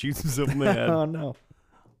after he shoots himself in the head. Oh no.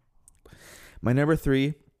 My number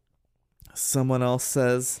 3, someone else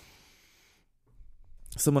tells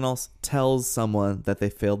someone that they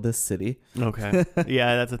failed this city. Okay.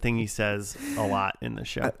 Yeah, that's a thing he says a lot in the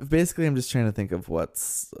show. Basically, I'm just trying to think of what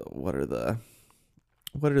are the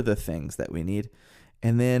things that we need.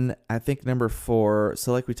 And then I think number 4,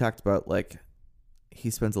 so like we talked about, like he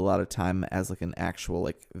spends a lot of time as like an actual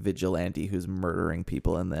like vigilante who's murdering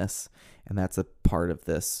people in this, and that's a part of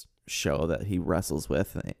this show that he wrestles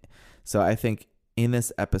with. So I think in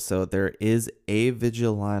this episode there is a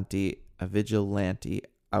vigilante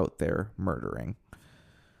out there murdering.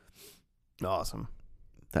 Awesome.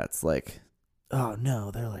 That's like, oh no,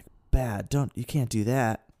 they're like bad. You can't do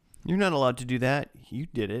that. You're not allowed to do that. You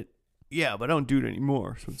did it. Yeah, but I don't do it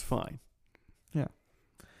anymore, so it's fine. Yeah.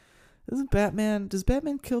 Does Batman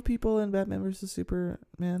kill people in Batman versus Superman?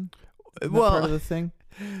 Isn't that part of the thing?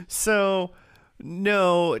 So,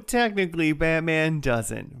 no, technically Batman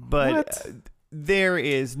doesn't, but there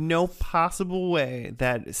is no possible way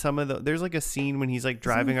that there's like a scene when he's like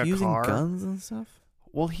driving a using car. Guns and stuff?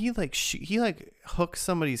 Well, he hooks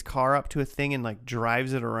somebody's car up to a thing and like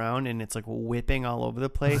drives it around, and it's like whipping all over the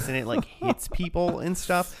place, and it like hits people and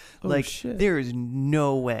stuff. Oh, like shit. There is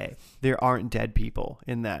no way there aren't dead people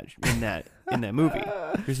in that movie.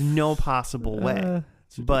 There's no possible way.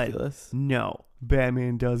 It's ridiculous. But no,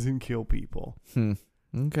 Batman doesn't kill people.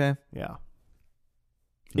 Okay. Yeah.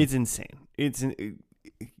 It's insane.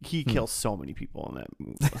 He kills so many people in that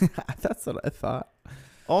movie. That's what I thought.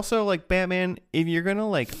 Also, like Batman, if you're gonna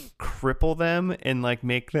like cripple them and like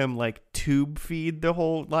make them like tube feed the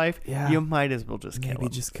whole life, you might as well just kill them.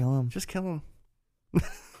 Just kill them. Just kill them.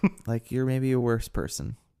 Like you're maybe a worse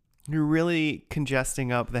person. You're really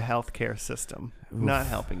congesting up the healthcare system, not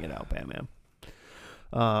helping it out, Batman.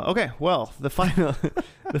 Okay, well, the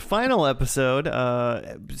final episode,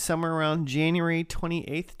 somewhere around January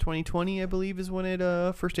 28th, 2020, I believe, is when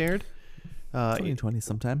it first aired. 2020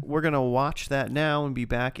 sometime. We're going to watch that now and be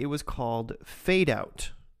back. It was called Fade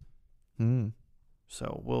Out.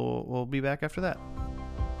 So we'll be back after that.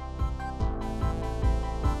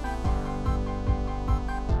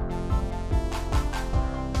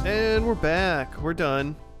 And we're back. We're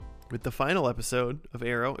done with the final episode of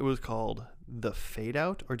Arrow. It was called The Fade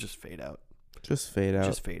Out, or just Fade Out? Just Fade Out.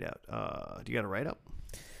 Just Fade Out. Do you got a write-up?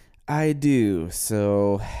 I do.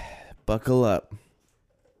 So buckle up.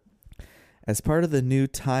 As part of the new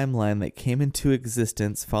timeline that came into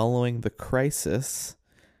existence following the Crisis,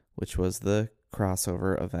 which was the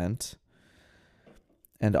crossover event,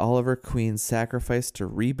 and Oliver Queen's sacrifice to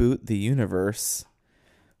reboot the universe,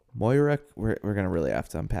 Moira, we're going to really have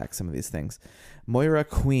to unpack some of these things. Moira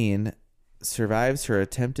Queen survives her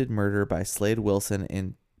attempted murder by Slade Wilson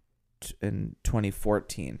in in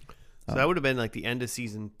 2014. So that would have been like the end of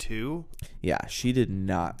season 2. Yeah, she did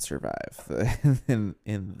not survive in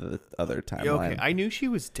the other timeline. Yeah, okay, I knew she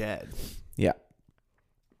was dead. Yeah.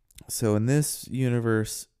 So in this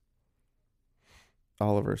universe,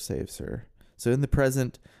 Oliver saves her. So in the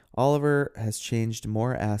present, Oliver has changed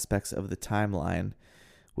more aspects of the timeline,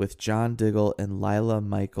 with John Diggle and Lila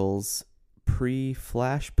Michaels'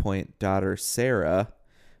 pre-Flashpoint daughter Sarah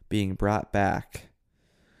being brought back,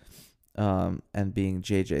 and being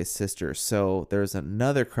JJ's sister. So there's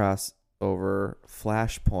another crossover,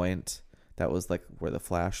 Flashpoint, that was like where the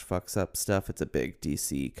Flash fucks up stuff. It's a big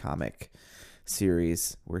DC comic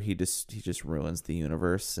series where he just ruins the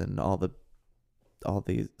universe, and all the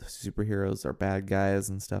superheroes are bad guys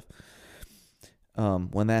and stuff.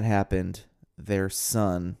 When that happened, their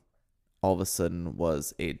son all of a sudden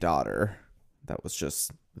was a daughter. That was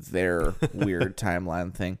just their weird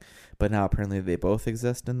timeline thing. But now apparently they both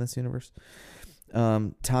exist in this universe.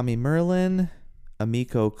 Tommy Merlin,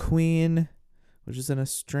 Amiko Queen, which is an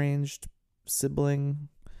estranged sibling,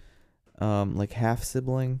 like half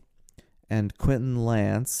sibling, and Quentin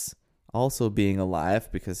Lance also being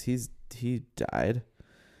alive because he died.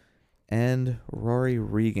 And Rory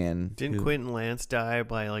Regan. Didn't Quentin Lance die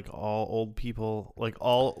by like all old people? Like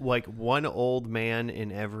one old man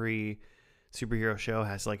in every superhero show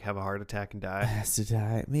has to like have a heart attack and die. Has to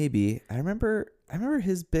die. Maybe. I remember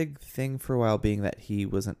his big thing for a while being that he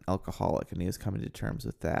was an alcoholic and he was coming to terms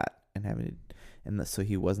with that so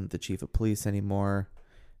he wasn't the chief of police anymore.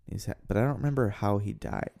 But I don't remember how he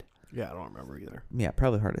died. Yeah, I don't remember either. Yeah,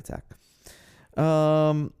 probably heart attack.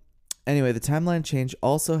 Anyway, the timeline change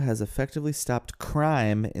also has effectively stopped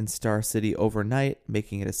crime in Star City overnight,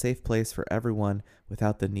 making it a safe place for everyone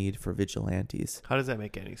without the need for vigilantes. How does that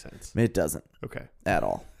make any sense? It doesn't. Okay. At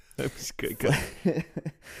all. That's good.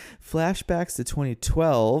 Flashbacks to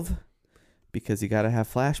 2012, because you got to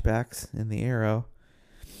have flashbacks in the Arrow.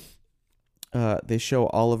 They show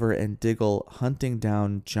Oliver and Diggle hunting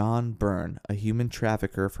down John Byrne, a human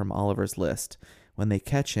trafficker from Oliver's list. When they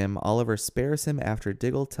catch him, Oliver spares him after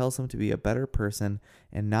Diggle tells him to be a better person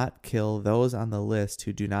and not kill those on the list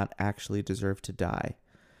who do not actually deserve to die.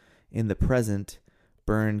 In the present,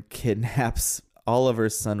 Byrne kidnaps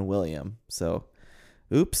Oliver's son William. So,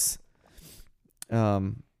 oops.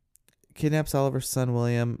 Kidnaps Oliver's son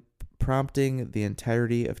William, prompting the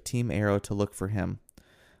entirety of Team Arrow to look for him.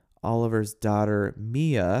 Oliver's daughter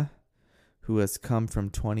Mia, who has come from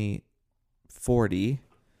 2040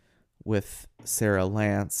 with Sarah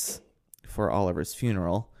Lance for Oliver's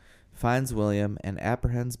funeral, finds William and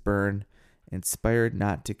apprehends Byrne, inspired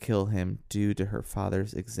not to kill him due to her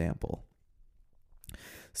father's example.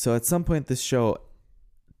 So at some point this show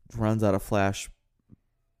runs out of flash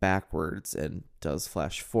backwards and does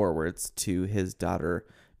flash forwards to his daughter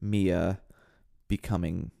Mia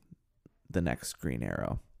becoming the next Green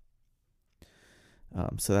Arrow.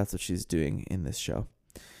 So that's what she's doing in this show.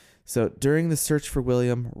 So during the search for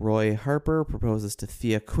William, Roy Harper proposes to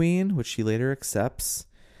Thea Queen, which she later accepts.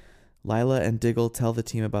 Lila and Diggle tell the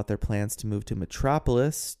team about their plans to move to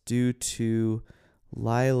Metropolis due to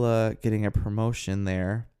Lila getting a promotion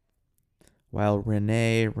there, while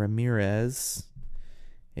Rene Ramirez,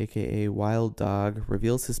 a.k.a. Wild Dog,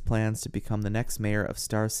 reveals his plans to become the next mayor of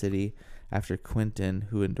Star City after Quentin,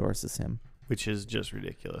 who endorses him. Which is just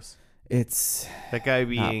ridiculous. It's that guy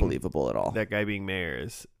being not believable at all. That guy being mayor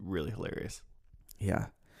is really hilarious. Yeah.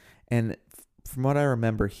 And from what I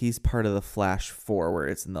remember, he's part of the Flash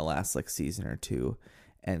Forwards in the last like season or two,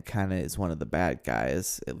 and kind of is one of the bad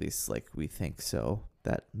guys, at least like we think so,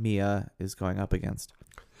 that Mia is going up against.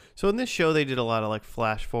 So in this show, they did a lot of like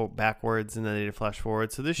flash backwards, and then they did flash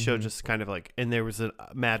forward. So this show just kind of like, and there was a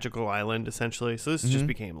magical island essentially. So this just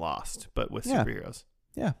became Lost, but with superheroes.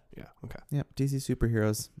 Yeah. Yeah. Okay. Yep. DC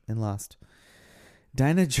superheroes in Lost.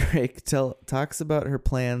 Dinah Drake talks about her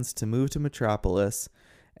plans to move to Metropolis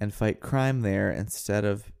and fight crime there instead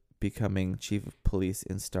of becoming chief of police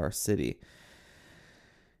in Star City.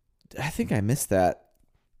 I think I missed that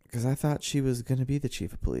because I thought she was going to be the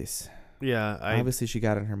chief of police. Yeah. Obviously, she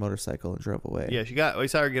got on her motorcycle and drove away. Yeah, we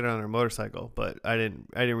saw her get on her motorcycle, but I didn't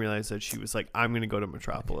realize that she was like, I'm going to go to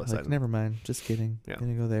Metropolis. Like, never mind. Just kidding. Yeah.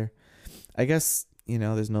 Going to go there. I guess,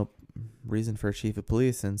 there's no reason for a chief of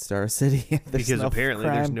police in Star City. Because apparently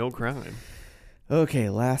there's no crime. Okay,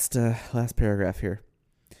 last paragraph here.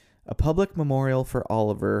 A public memorial for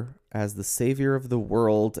Oliver as the savior of the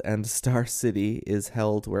world and Star City is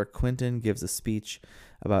held where Quentin gives a speech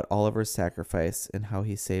about Oliver's sacrifice and how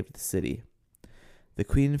he saved the city. The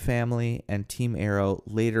Queen family and Team Arrow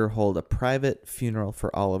later hold a private funeral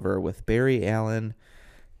for Oliver with Barry Allen,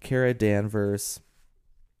 Kara Danvers,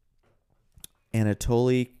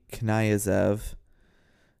 Anatoly Knyazov,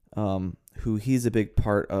 who he's a big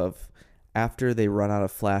part of. After they run out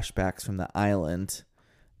of flashbacks from the island,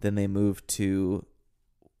 then they move to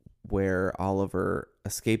where Oliver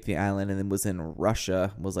escaped the island and then was in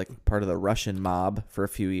Russia, was like part of the Russian mob for a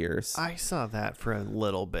few years. I saw that for a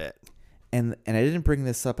little bit. And I didn't bring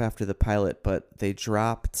this up after the pilot, but they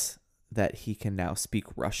dropped that he can now speak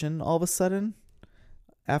Russian all of a sudden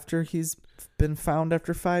after he's been found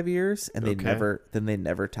after 5 years, and they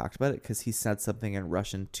never talked about it because he said something in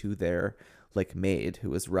Russian to their like maid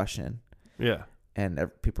who was Russian. Yeah. And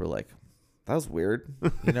people were like, that was weird.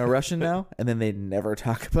 You know Russian now? And then they never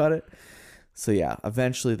talk about it. So yeah,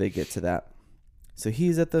 eventually they get to that. So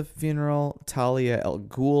he's at the funeral. Talia al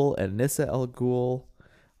Ghul and Nissa al Ghul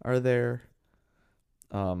are there.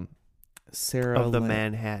 Sarah of the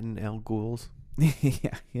Manhattan Al Ghouls.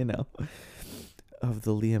 Yeah, you know, of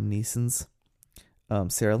the Liam Neesons.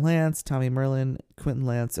 Sarah Lance, Tommy Merlin, Quentin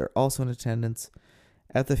Lance are also in attendance.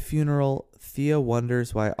 At the funeral, Thea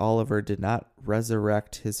wonders why Oliver did not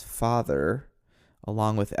resurrect his father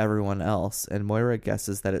along with everyone else, and Moira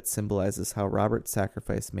guesses that it symbolizes how Robert's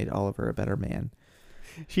sacrifice made Oliver a better man.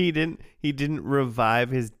 He didn't revive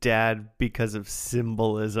his dad because of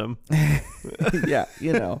symbolism. Yeah,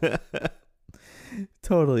 you know.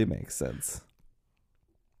 Totally makes sense.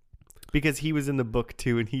 Because he was in the book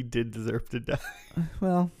too, and he did deserve to die.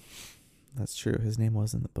 Well, that's true. His name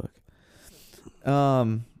was in the book.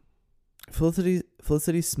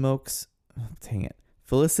 Felicity Smokes. Oh, dang it.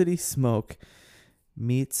 Felicity Smoke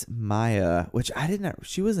meets Maya, which I didn't.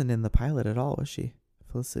 She wasn't in the pilot at all, was she?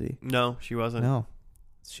 Felicity. No, she wasn't. No,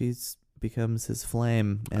 she's becomes his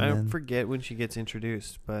flame. And I forget when she gets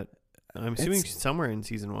introduced, but I'm assuming she's somewhere in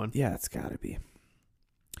season 1. Yeah, it's got to be.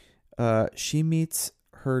 She meets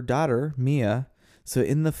her daughter Mia. So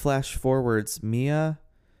in the flash forwards,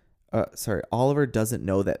 Oliver doesn't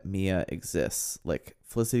know that Mia exists. Like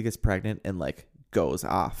Felicity gets pregnant and like goes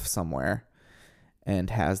off somewhere and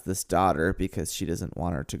has this daughter because she doesn't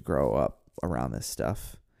want her to grow up around this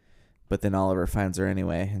stuff. But then Oliver finds her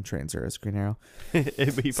anyway and trains her as Green Arrow.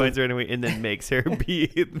 He finds her anyway and then makes her be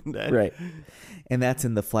that. Right. And that's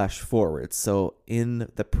in the flash forward. So in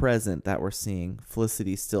the present that we're seeing,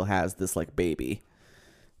 Felicity still has this like baby,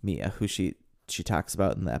 Mia, who she talks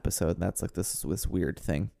about in the episode. And that's like this weird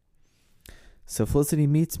thing. So Felicity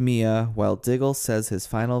meets Mia while Diggle says his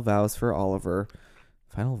final vows for Oliver.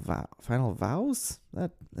 Final vows?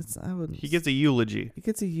 He gets a eulogy. He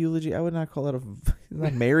gets a eulogy. I would not call it he's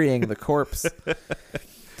not marrying the corpse.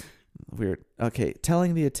 Weird. Okay,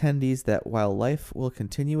 telling the attendees that while life will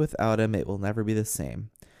continue without him, it will never be the same.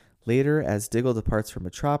 Later, as Diggle departs from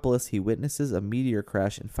Metropolis, he witnesses a meteor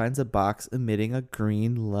crash and finds a box emitting a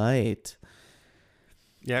green light.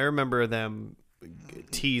 Yeah, I remember them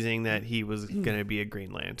teasing that he was going to be a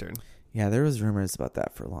Green Lantern. Yeah, there was rumors about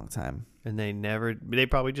that for a long time. And they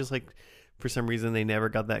probably just like, for some reason, they never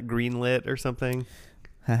got that green lit or something.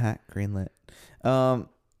 Haha, green lit.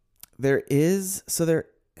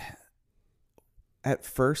 At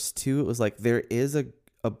first, too, it was like there is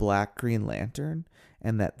a black Green Lantern,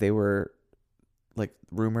 and that they were, like,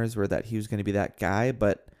 rumors were that he was going to be that guy,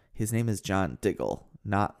 but his name is John Diggle,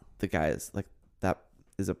 not the guy's, like, that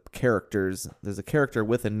is there's a character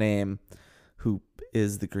with a name who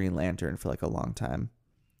is the Green Lantern for, like, a long time.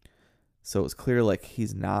 So it was clear, like,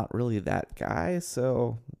 he's not really that guy,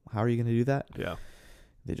 so how are you going to do that? Yeah.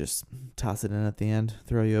 They just toss it in at the end,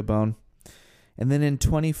 throw you a bone. And then in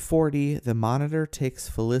 2040, the Monitor takes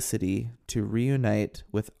Felicity to reunite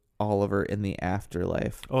with Oliver in the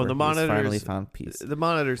afterlife. Oh, the Monitor finally found peace. The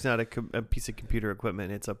Monitor's not a piece of computer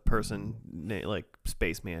equipment. It's a person, like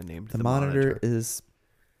spaceman named the Monitor. Is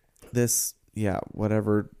this,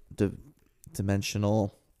 whatever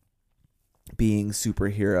dimensional being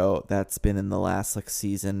superhero that's been in the last like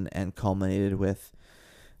season and culminated with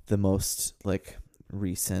the most like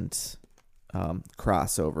recent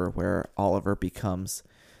crossover where Oliver becomes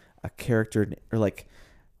a character, or like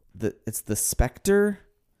it's the Spectre,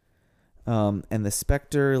 and the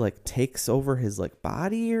Spectre like takes over his like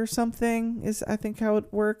body or something is I think how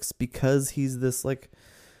it works, because he's this like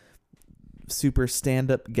super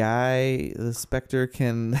stand-up guy. The Spectre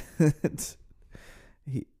can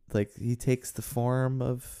he takes the form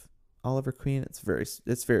of Oliver Queen. It's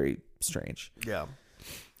very strange. Yeah.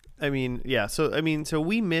 So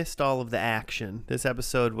we missed all of the action. This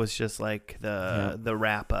episode was just like the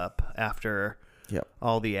wrap up after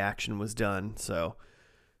all the action was done. So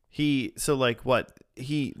the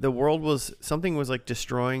world was, something was like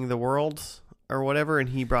destroying the worlds or whatever, and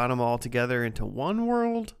he brought them all together into one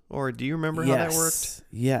world? Or do you remember how that worked?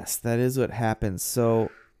 Yes, that is what happened.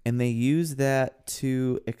 So And they use that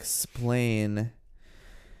to explain,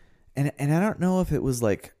 and I don't know if it was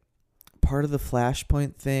like part of the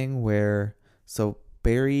Flashpoint thing where, so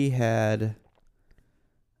Barry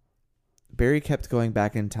kept going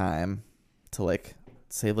back in time to like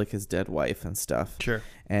save like his dead wife and stuff. Sure.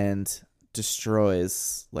 And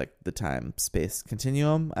destroys like the time space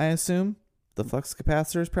continuum, I assume. The flux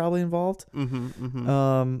capacitor is probably involved.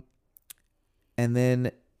 And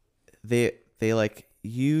then they like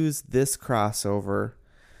use this crossover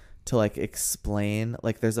to like explain,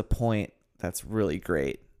 like there's a point that's really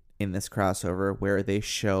great in this crossover where they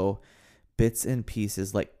show bits and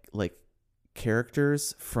pieces like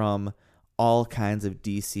characters from all kinds of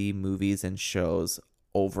DC movies and shows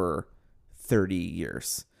over 30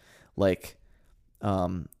 years. Like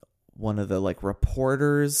one of the like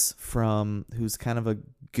reporters from who's kind of a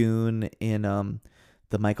goon in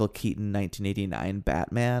the Michael Keaton 1989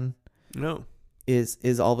 Batman. No.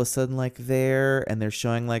 Is all of a sudden like there, and they're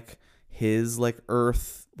showing like his like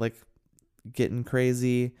Earth like getting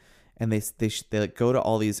crazy, and they like go to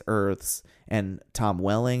all these Earths, and Tom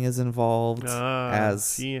Welling is involved as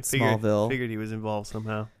Smallville. Figured he was involved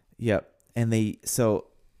somehow. Yep. And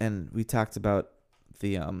we talked about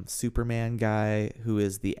the Superman guy who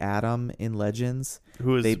is the Atom in Legends.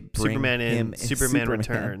 Who is Superman in Superman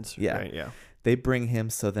Returns. Yeah. Right, yeah. They bring him,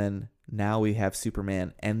 so then now we have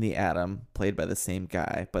Superman and the Atom played by the same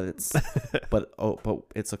guy, but it's but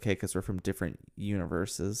it's okay because we're from different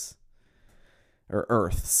universes or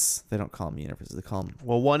Earths. They don't call them universes; they call them.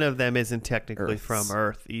 Well, one of them isn't technically Earths. from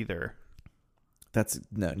Earth either.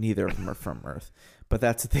 Neither of them are from Earth, but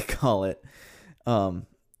that's what they call it.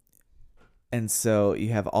 And so you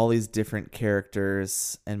have all these different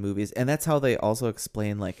characters and movies, and that's how they also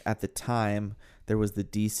explain. Like at the time, there was the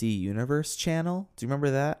DC Universe channel. Do you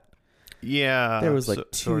remember that? Yeah. There was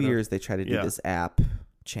like 2 years they tried to do this app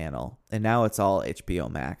channel, and now it's all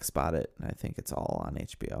HBO Max bought it, and I think it's all on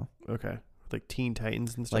HBO. Okay. Like Teen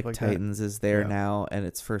Titans and stuff like that. Titans is there now, and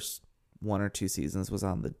its first 1 or 2 seasons was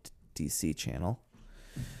on the DC channel.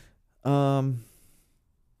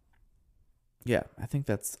 Yeah, I think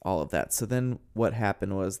that's all of that. So then what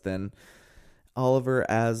happened was then Oliver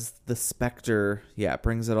as the Spectre,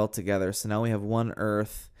 brings it all together. So now we have one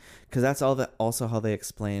Earth, because that's also how they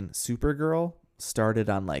explain Supergirl started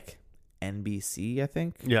on like NBC, I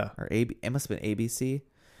think. Yeah. Or it must have been ABC.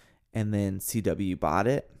 And then CW bought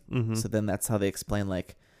it. Mm-hmm. So then that's how they explain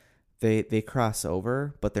like they cross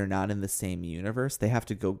over, but they're not in the same universe. They have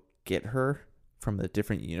to go get her from a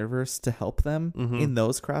different universe to help them in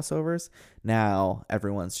those crossovers. Now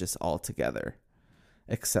everyone's just all together,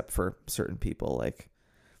 except for certain people like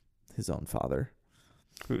his own father,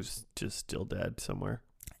 who's just still dead somewhere.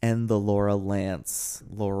 And the Laurel Lance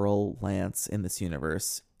in this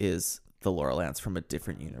universe is the Laurel Lance from a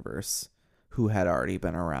different universe who had already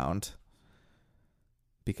been around,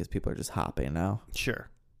 because people are just hopping now. Sure.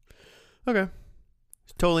 Okay.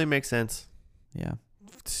 Totally makes sense. Yeah.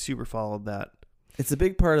 Super followed that. It's a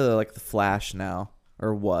big part of the Flash now,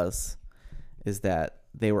 or was, is that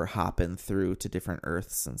they were hopping through to different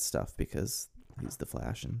Earths and stuff because he's the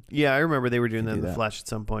Flash. And yeah, I remember they were doing that in the Flash at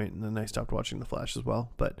some point, and then I stopped watching the Flash as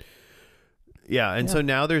well. But yeah, and so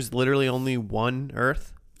now there's literally only one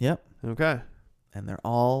Earth. Yep. Okay. And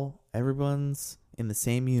everyone's in the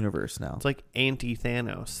same universe now. It's like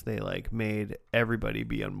anti-Thanos. They like made everybody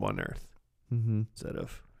be on one Earth instead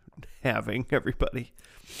of having everybody.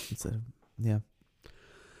 Yeah.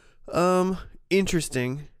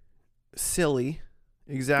 Interesting, silly,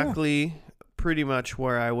 exactly, pretty much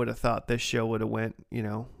where I would have thought this show would have went.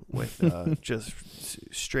 With just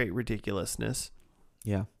straight ridiculousness.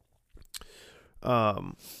 Yeah.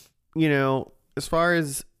 As far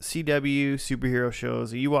as CW superhero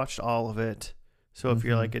shows, you watched all of it. So if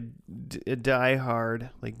you're like a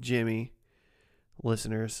diehard like Jimmy,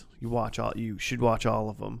 listeners, you should watch all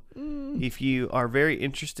of them. If you are very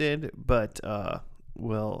interested, but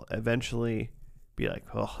will eventually be like,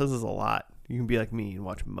 oh, this is a lot, you can be like me and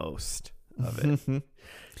watch most of it.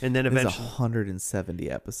 And then eventually 170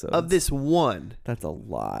 episodes of this one. That's a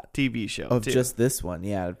lot. TV show of too. Just this one.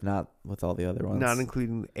 Yeah, not with all the other ones. Not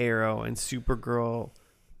including Arrow and Supergirl,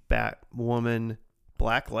 Batwoman,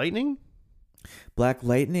 Black Lightning.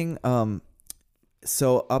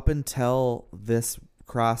 So up until this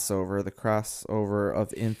crossover, the crossover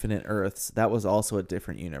of Infinite Earths, that was also a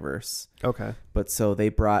different universe. Okay. But so they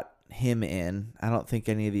brought him in. I don't think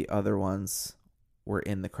any of the other ones were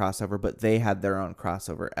in the crossover, but they had their own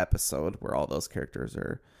crossover episode where all those characters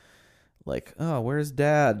are like, oh, where's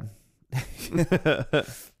Dad?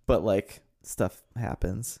 But like stuff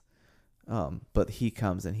happens. But he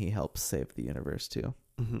comes and he helps save the universe too.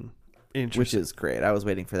 Mm-hmm. Interesting. which is great. I was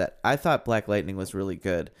waiting for that. I thought Black Lightning was really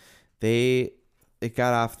good. It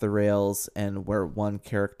got off the rails, and where one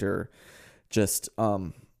character just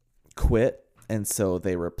quit, and so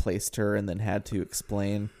they replaced her and then had to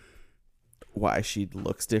explain why she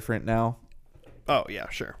looks different now. Oh yeah,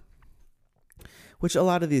 sure. Which a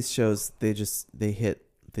lot of these shows, they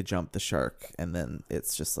jump the shark, and then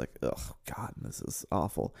it's just like, oh God, this is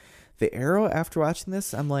awful. The Arrow, after watching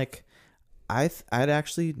this, I'm like, I'd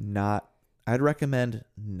recommend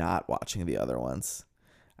not watching the other ones.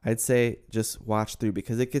 I'd say just watch through,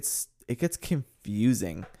 because it gets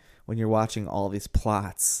confusing when you're watching all these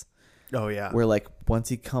plots. Oh yeah. Where like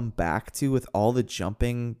once you come back to, with all the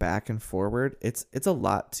jumping back and forward, it's a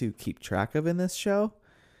lot to keep track of in this show.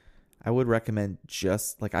 I would recommend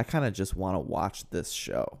just like, I kind of just want to watch this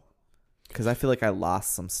show, because I feel like I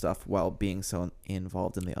lost some stuff while being so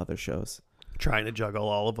involved in the other shows. Trying to juggle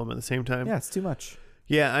all of them at the same time. Yeah, it's too much.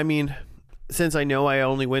 Yeah, I mean, since I know I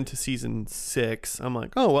only went to season 6, I'm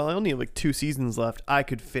like, oh well, I only have like 2 seasons left. I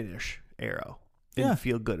could finish Arrow and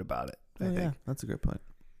feel good about it. I think. Yeah, that's a good point.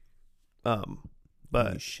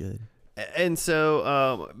 But you should. And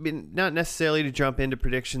so, not necessarily to jump into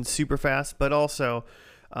predictions super fast, but also,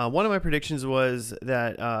 one of my predictions was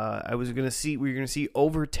that we were going to see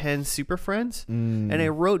over 10 Super Friends, and I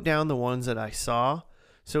wrote down the ones that I saw.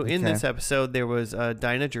 So in this episode, there was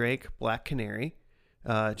Dinah Drake, Black Canary,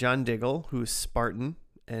 John Diggle, who's Spartan,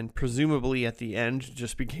 and presumably at the end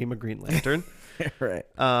just became a Green Lantern. Right.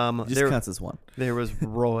 Just counts as one. There was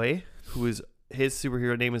Roy, who is his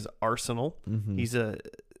superhero name is Arsenal. Mm-hmm. He's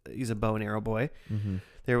a bow and arrow boy. Mm-hmm.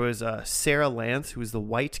 There was Sarah Lance, who was the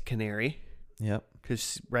White Canary. Yep.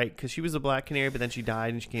 Because she was the Black Canary, but then she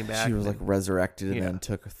died and she came back. She was like resurrected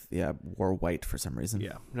and Yeah. then wore white for some reason.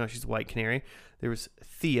 Yeah, no, she's the White Canary. There was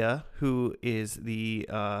Thea, who is the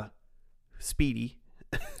Speedy.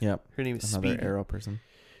 Yep. Her name is Another Speedy. arrow person.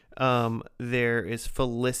 There is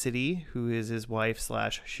Felicity, who is his wife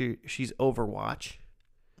 / she's Overwatch.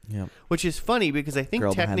 Yep. Which is funny because I think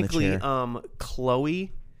Girl behind the technically chair.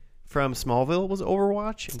 Chloe from Smallville was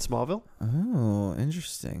Overwatch in Smallville. Oh,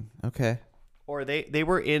 interesting. Okay. Or they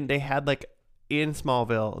had like in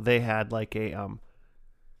Smallville, they had like a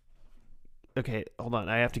okay, hold on.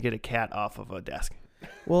 I have to get a cat off of a desk.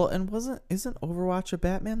 Well, and isn't Overwatch a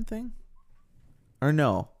Batman thing? Or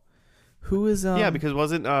no? Who is yeah, because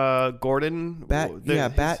wasn't Gordon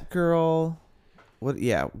Batgirl. What?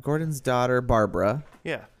 Yeah, Gordon's daughter Barbara.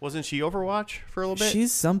 Yeah, wasn't she Overwatch for a little bit?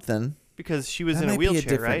 She's something. Because she was That in a might be wheelchair, a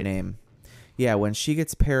different right? name. Yeah, when she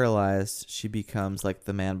gets paralyzed, she becomes like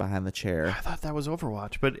the man behind the chair. I thought that was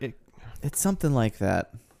Overwatch, but It's something like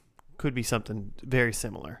that. could be something very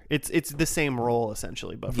similar. It's the same role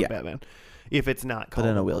essentially, but for Batman. If it's not called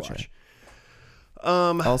But in a Overwatch.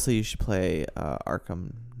 wheelchair. Also, you should play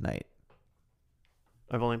Arkham Knight.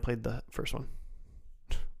 I've only played the first one,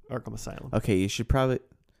 Arkham Asylum. Okay, you should probably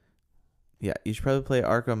play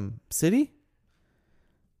Arkham City.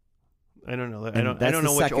 I don't know. I And don't that's know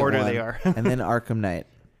the which second order one, they are. and then Arkham Knight.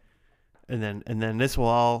 And then this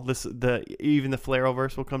will even the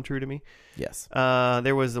Flareoverse will come true to me. Yes.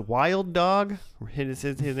 There was a Wild Dog. His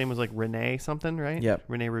name was like Renee something, right? Yep.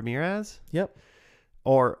 Renee Ramirez. Yep.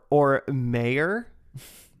 Or Mayor.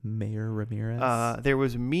 Mayor Ramirez. There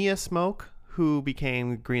was Mia Smoke, who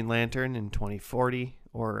became Green Lantern in 2040,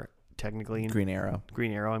 or technically in Green Arrow.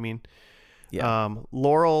 Green Arrow, I mean. Yeah.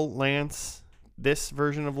 Laurel Lance, this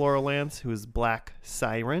version of Laurel Lance, who is Black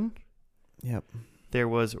Siren. Yep. There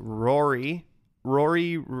was Rory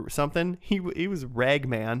something. He was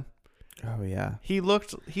Ragman. Oh yeah.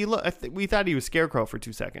 We thought he was Scarecrow for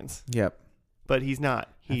 2 seconds, Yep. but he's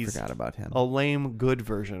not. I He's forgot about him. a lame good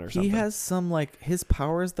version or something. He has some like his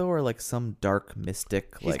powers though are like some dark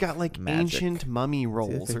mystic. He's got like magic. ancient mummy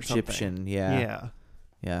rolls It's or something. Egyptian. Yeah. Yeah.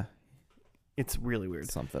 Yeah. It's really weird.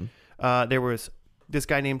 Something. There was this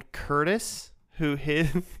guy named Curtis, who his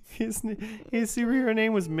superhero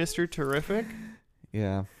name was Mr. Terrific.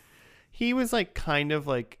 Yeah. He was like kind of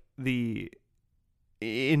like he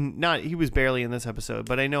was barely in this episode,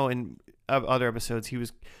 but I know in other episodes he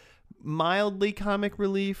was mildly comic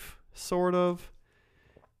relief, sort of.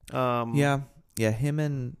 Yeah. Him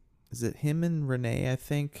and Renee, I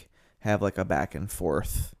think, have like a back and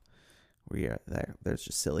forth where there's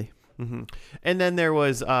just silly. Mm-hmm. And then there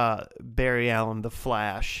was Barry Allen, the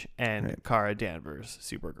Flash, and Kara Danvers,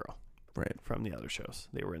 Supergirl, right, from the other shows.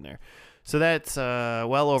 They were in there, so that's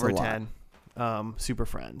well over 10 Super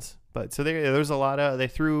Friends. But so there's a lot of, they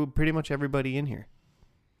threw pretty much everybody in here,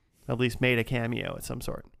 at least made a cameo of some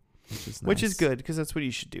sort. Which is good, because that's what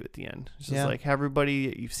you should do at the end. It's just like have everybody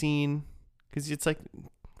that you've seen, because it's like,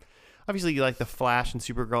 obviously like the Flash and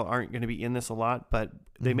Supergirl aren't going to be in this a lot, but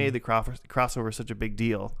they made the crossover such a big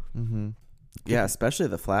deal. Mm-hmm. Yeah, especially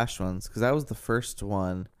the Flash ones, because that was the first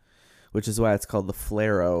one, which is why it's called the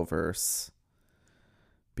Flareoverse,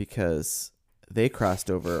 because they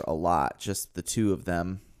crossed over a lot, just the two of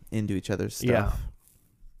them into each other's stuff,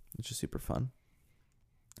 which is super fun.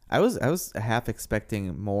 I was half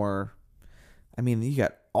expecting more. I mean, you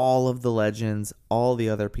got all of the legends, all the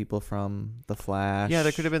other people from the Flash. Yeah,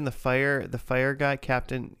 there could have been the fire guy,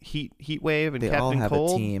 Captain Heatwave, and they Captain all have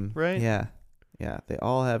Cold, a team, right? Yeah, they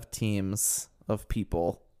all have teams of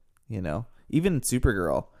people. You know, even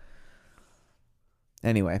Supergirl.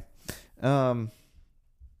 Anyway,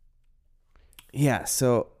 yeah.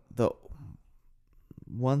 So the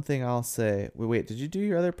one thing I'll say. Wait. Did you do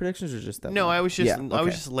your other predictions or just that? No, one? I was just Yeah, I was okay.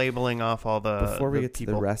 just labeling off all the Before we the get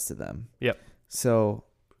people. to the rest of them. Yep. So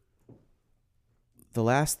the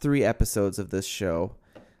last 3 episodes of this show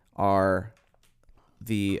are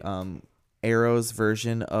the Arrow's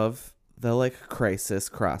version of the like Crisis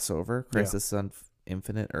crossover, Crisis on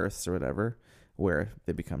Infinite Earths or whatever, where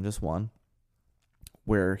they become just one,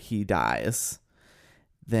 where he dies.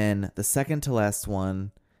 Then the second to last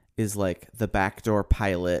one is like the backdoor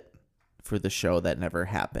pilot for the show that never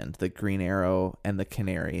happened, the Green Arrow and the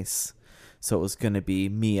Canaries. So it was going to be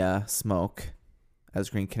Mia Smoke as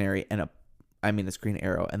Green Canary as Green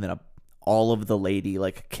Arrow, and then all of the lady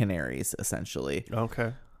like canaries essentially.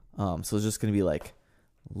 Okay. So it's just going to be like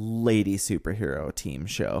lady superhero team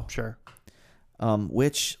show. Sure.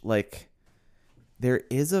 Which like there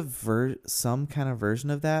is some kind of version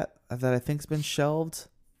of that I think's been shelved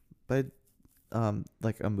by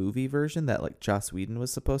like a movie version that like Joss Whedon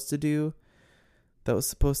was supposed to do, that was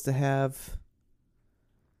supposed to have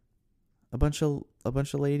a bunch of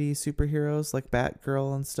lady superheroes like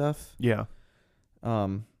Batgirl and stuff. Yeah.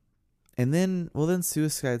 And then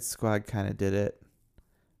Suicide Squad kind of did it,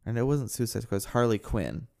 and it wasn't Suicide Squad, it was Harley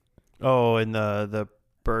Quinn. Oh, and the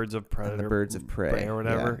Birds of Predator, And the Birds of Prey or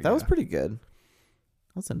whatever. Yeah, that was pretty good.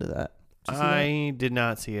 I was into that. Did you see that? I did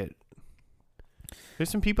not see it. There's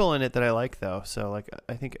some people in it that I like though. So like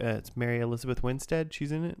I think it's Mary Elizabeth Winstead.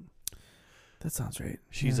 She's in it. That sounds right.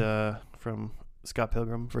 She's from Scott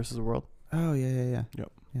Pilgrim versus the World. Oh yeah.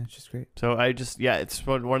 Yep. Yeah, she's great. So it's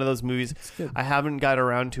one of those movies. It's good. I haven't got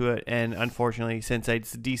around to it, and unfortunately, since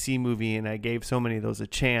it's a DC movie and I gave so many of those a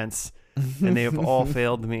chance, and they have all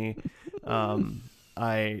failed me. It's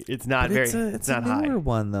not It's not a high. newer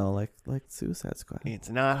one though, like Suicide Squad. It's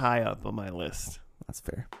not high up on my list. That's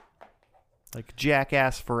fair. Like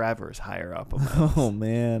Jackass Forever is higher up on my list. Oh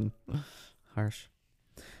man, harsh.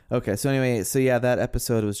 Okay, so anyway, that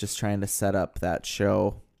episode was just trying to set up that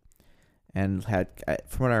show, and had,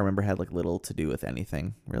 from what I remember, had like little to do with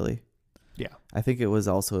anything really. Yeah, I think it was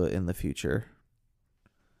also in the future.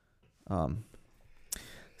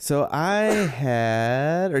 So I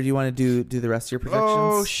had, or do you want to do the rest of your predictions?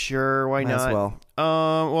 Oh sure, why Might not? as well.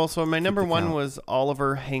 Well, so my number the one count. was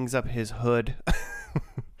Oliver hangs up his hood.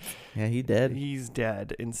 Yeah, he did. He's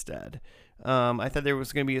dead instead. I thought there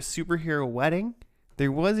was going to be a superhero wedding.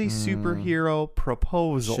 There was a superhero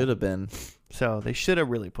proposal. Should have been. So they should have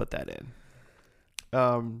really put that in.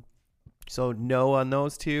 So no on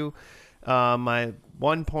those two. My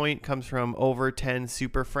 1 point comes from over 10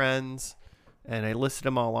 Super Friends, and I listed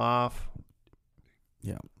them all off.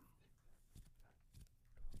 Yeah.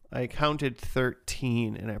 I counted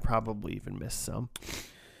 13, and I probably even missed some.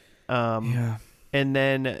 Yeah. And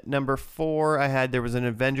then number 4, there was an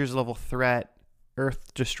Avengers level threat,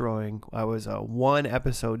 Earth destroying. I was 1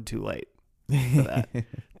 episode too late for that.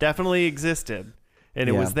 Definitely existed, and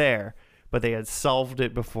it was there, but they had solved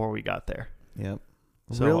it before we got there. Yep.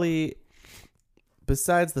 So, really,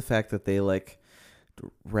 besides the fact that they like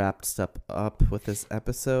wrapped stuff up with this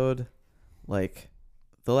episode, like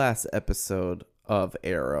the last episode of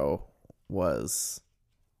Arrow was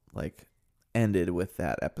like ended with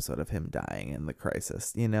that episode of him dying in the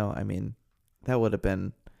crisis. You know, I mean, that would have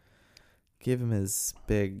been, give him his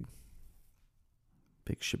big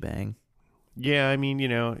shebang. Yeah, I mean,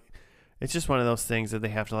 it's just one of those things that they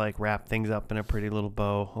have to like wrap things up in a pretty little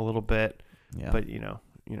bow a little bit. Yeah. But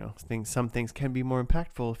some things can be more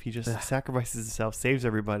impactful if he just sacrifices himself, saves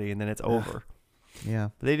everybody, and then it's over. Yeah.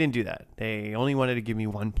 But they didn't do that. They only wanted to give me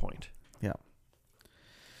 1 point. Yeah.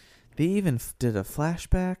 They even did a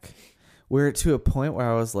flashback where, to a point where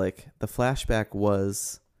I was like, the flashback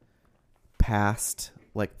was past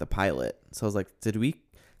like the pilot. So I was like, did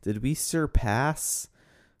we surpass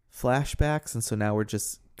flashbacks? And so now we're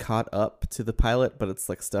just caught up to the pilot, but it's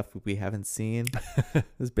like stuff we haven't seen.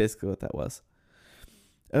 That's basically what that was.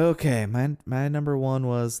 Okay, my number one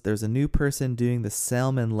was there's a new person doing the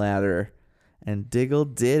salmon ladder, and Diggle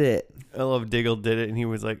did it. I love Diggle did it, and he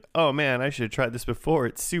was like, "Oh man, I should have tried this before.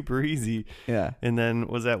 It's super easy." Yeah. And then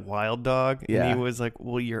was that Wild Dog? Yeah. And he was like,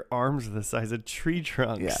 "Well, your arms are the size of tree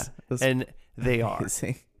trunks." Yeah. It was And they are.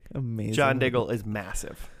 Amazing. John Diggle is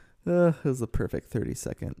massive. It was a perfect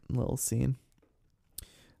 30-second little scene.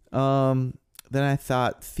 Then I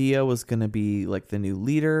thought Thea was going to be like the new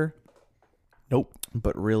leader. Nope.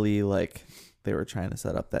 But really, like, they were trying to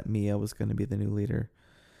set up that Mia was going to be the new leader.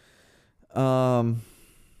 Oh,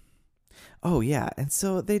 yeah. And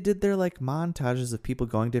so they did their, like, montages of people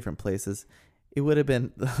going different places. It would have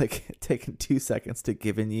been, like, taken 2 seconds to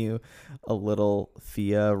giving you a little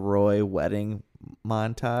Thea Roy wedding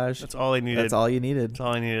montage. That's all I needed. That's all you needed. That's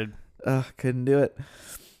all I needed. Couldn't do it.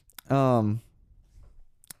 Oh,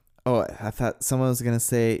 I thought someone was going to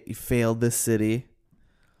say you failed this city.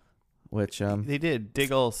 Which They did.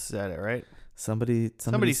 Diggle said it, right? Somebody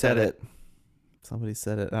said it. Somebody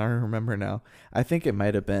said it. I don't remember now. I think it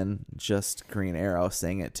might have been just Green Arrow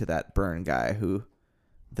saying it to that Byrne guy who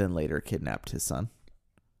then later kidnapped his son.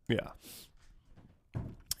 Yeah.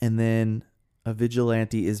 And then a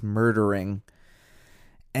vigilante is murdering.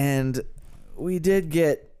 And we did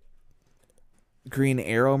get Green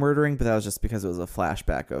Arrow murdering, but that was just because it was a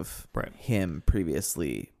flashback of him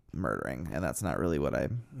previously murdering, and that's not really what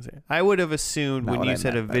I would have assumed when you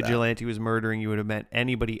said a meant by vigilante was murdering, you would have meant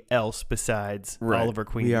anybody else besides Oliver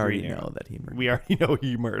Queen. We already Green Arrow. know that he murders. We already know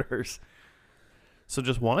he murders. So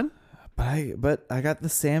just one? But I got the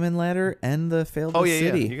salmon ladder and the failed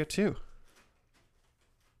city. Yeah, you got two.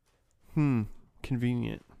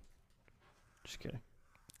 Convenient. Just kidding.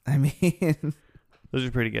 I mean, those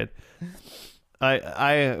are pretty good.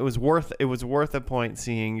 It was worth a point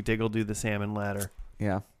seeing Diggle do the salmon ladder.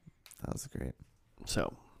 Yeah. That was great.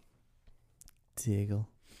 So, Diggle.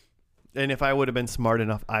 And if I would have been smart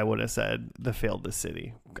enough, I would have said the failed the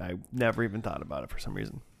city. I never even thought about it for some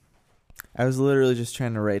reason. I was literally just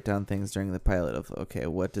trying to write down things during the pilot of, okay,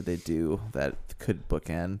 what did they do that could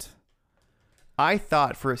bookend? I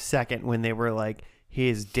thought for a second when they were like,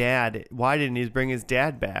 his dad, why didn't he bring his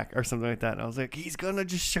dad back or something like that? And I was like, he's going to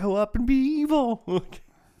just show up and be evil.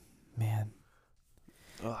 Man.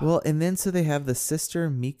 Well, and then so they have the sister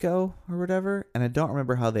Miko or whatever, and I don't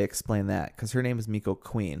remember how they explain that because her name is Miko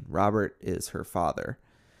Queen. Robert is her father,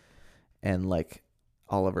 and like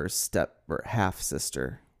Oliver's step or half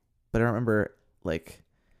sister. But I don't remember like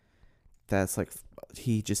that's like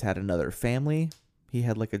he just had another family. He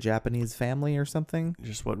had like a Japanese family or something.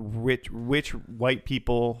 Just what rich white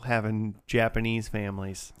people having Japanese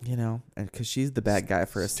families, you know, and because she's the bad guy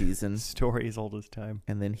for a season. Story as old as time,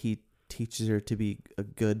 and then he teaches her to be a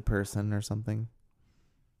good person or something.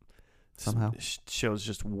 Somehow shows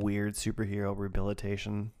just weird superhero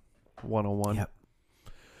rehabilitation 101. Yep.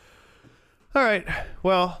 All right.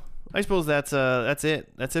 Well, I suppose that's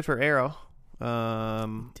it. That's it for Arrow.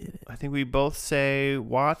 Did it. I think we both say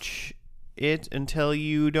watch it until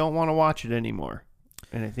you don't want to watch it anymore.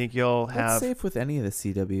 And I think you'll have that's safe with any of the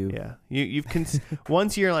CW. Yeah. You've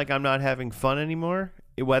once you're like, I'm not having fun anymore,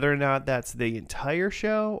 whether or not that's the entire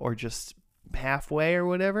show or just halfway or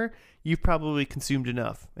whatever, you've probably consumed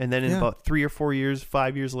enough. And then in about 3 or 4 years,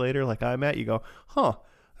 5 years later, like I'm at, you go, I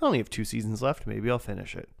only have 2 seasons left. Maybe I'll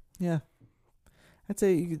finish it. Yeah. I'd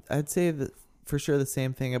say that for sure the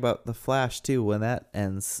same thing about The Flash too. When that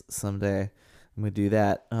ends someday, I'm going to do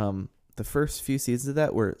that. The first few seasons of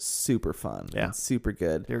that were super fun. Yeah. And super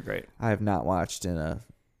good. They're great. I have not watched in a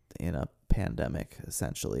pandemic,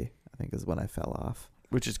 essentially, I think is when I fell off.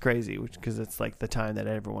 Which is crazy, because it's like the time that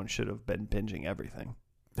everyone should have been binging everything.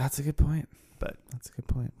 That's a good point. But that's a good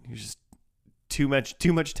point. You just too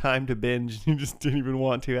much time to binge. You just didn't even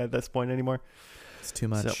want to at this point anymore. It's too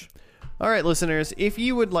much. So, all right, listeners, if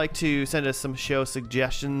you would like to send us some show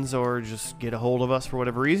suggestions or just get a hold of us for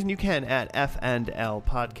whatever reason, you can at F&L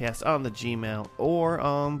Podcast on the Gmail or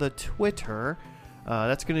on the Twitter.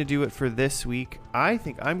 That's going to do it for this week. I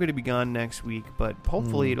think I'm going to be gone next week, but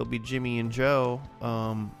hopefully it'll be Jimmy and Joe,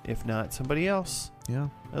 if not somebody else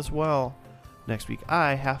as well. Next week,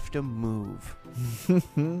 I have to move.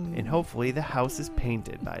 And hopefully the house is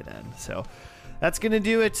painted by then. So that's going to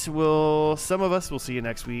do it. Some of us will see you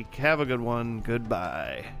next week. Have a good one.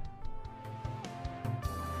 Goodbye.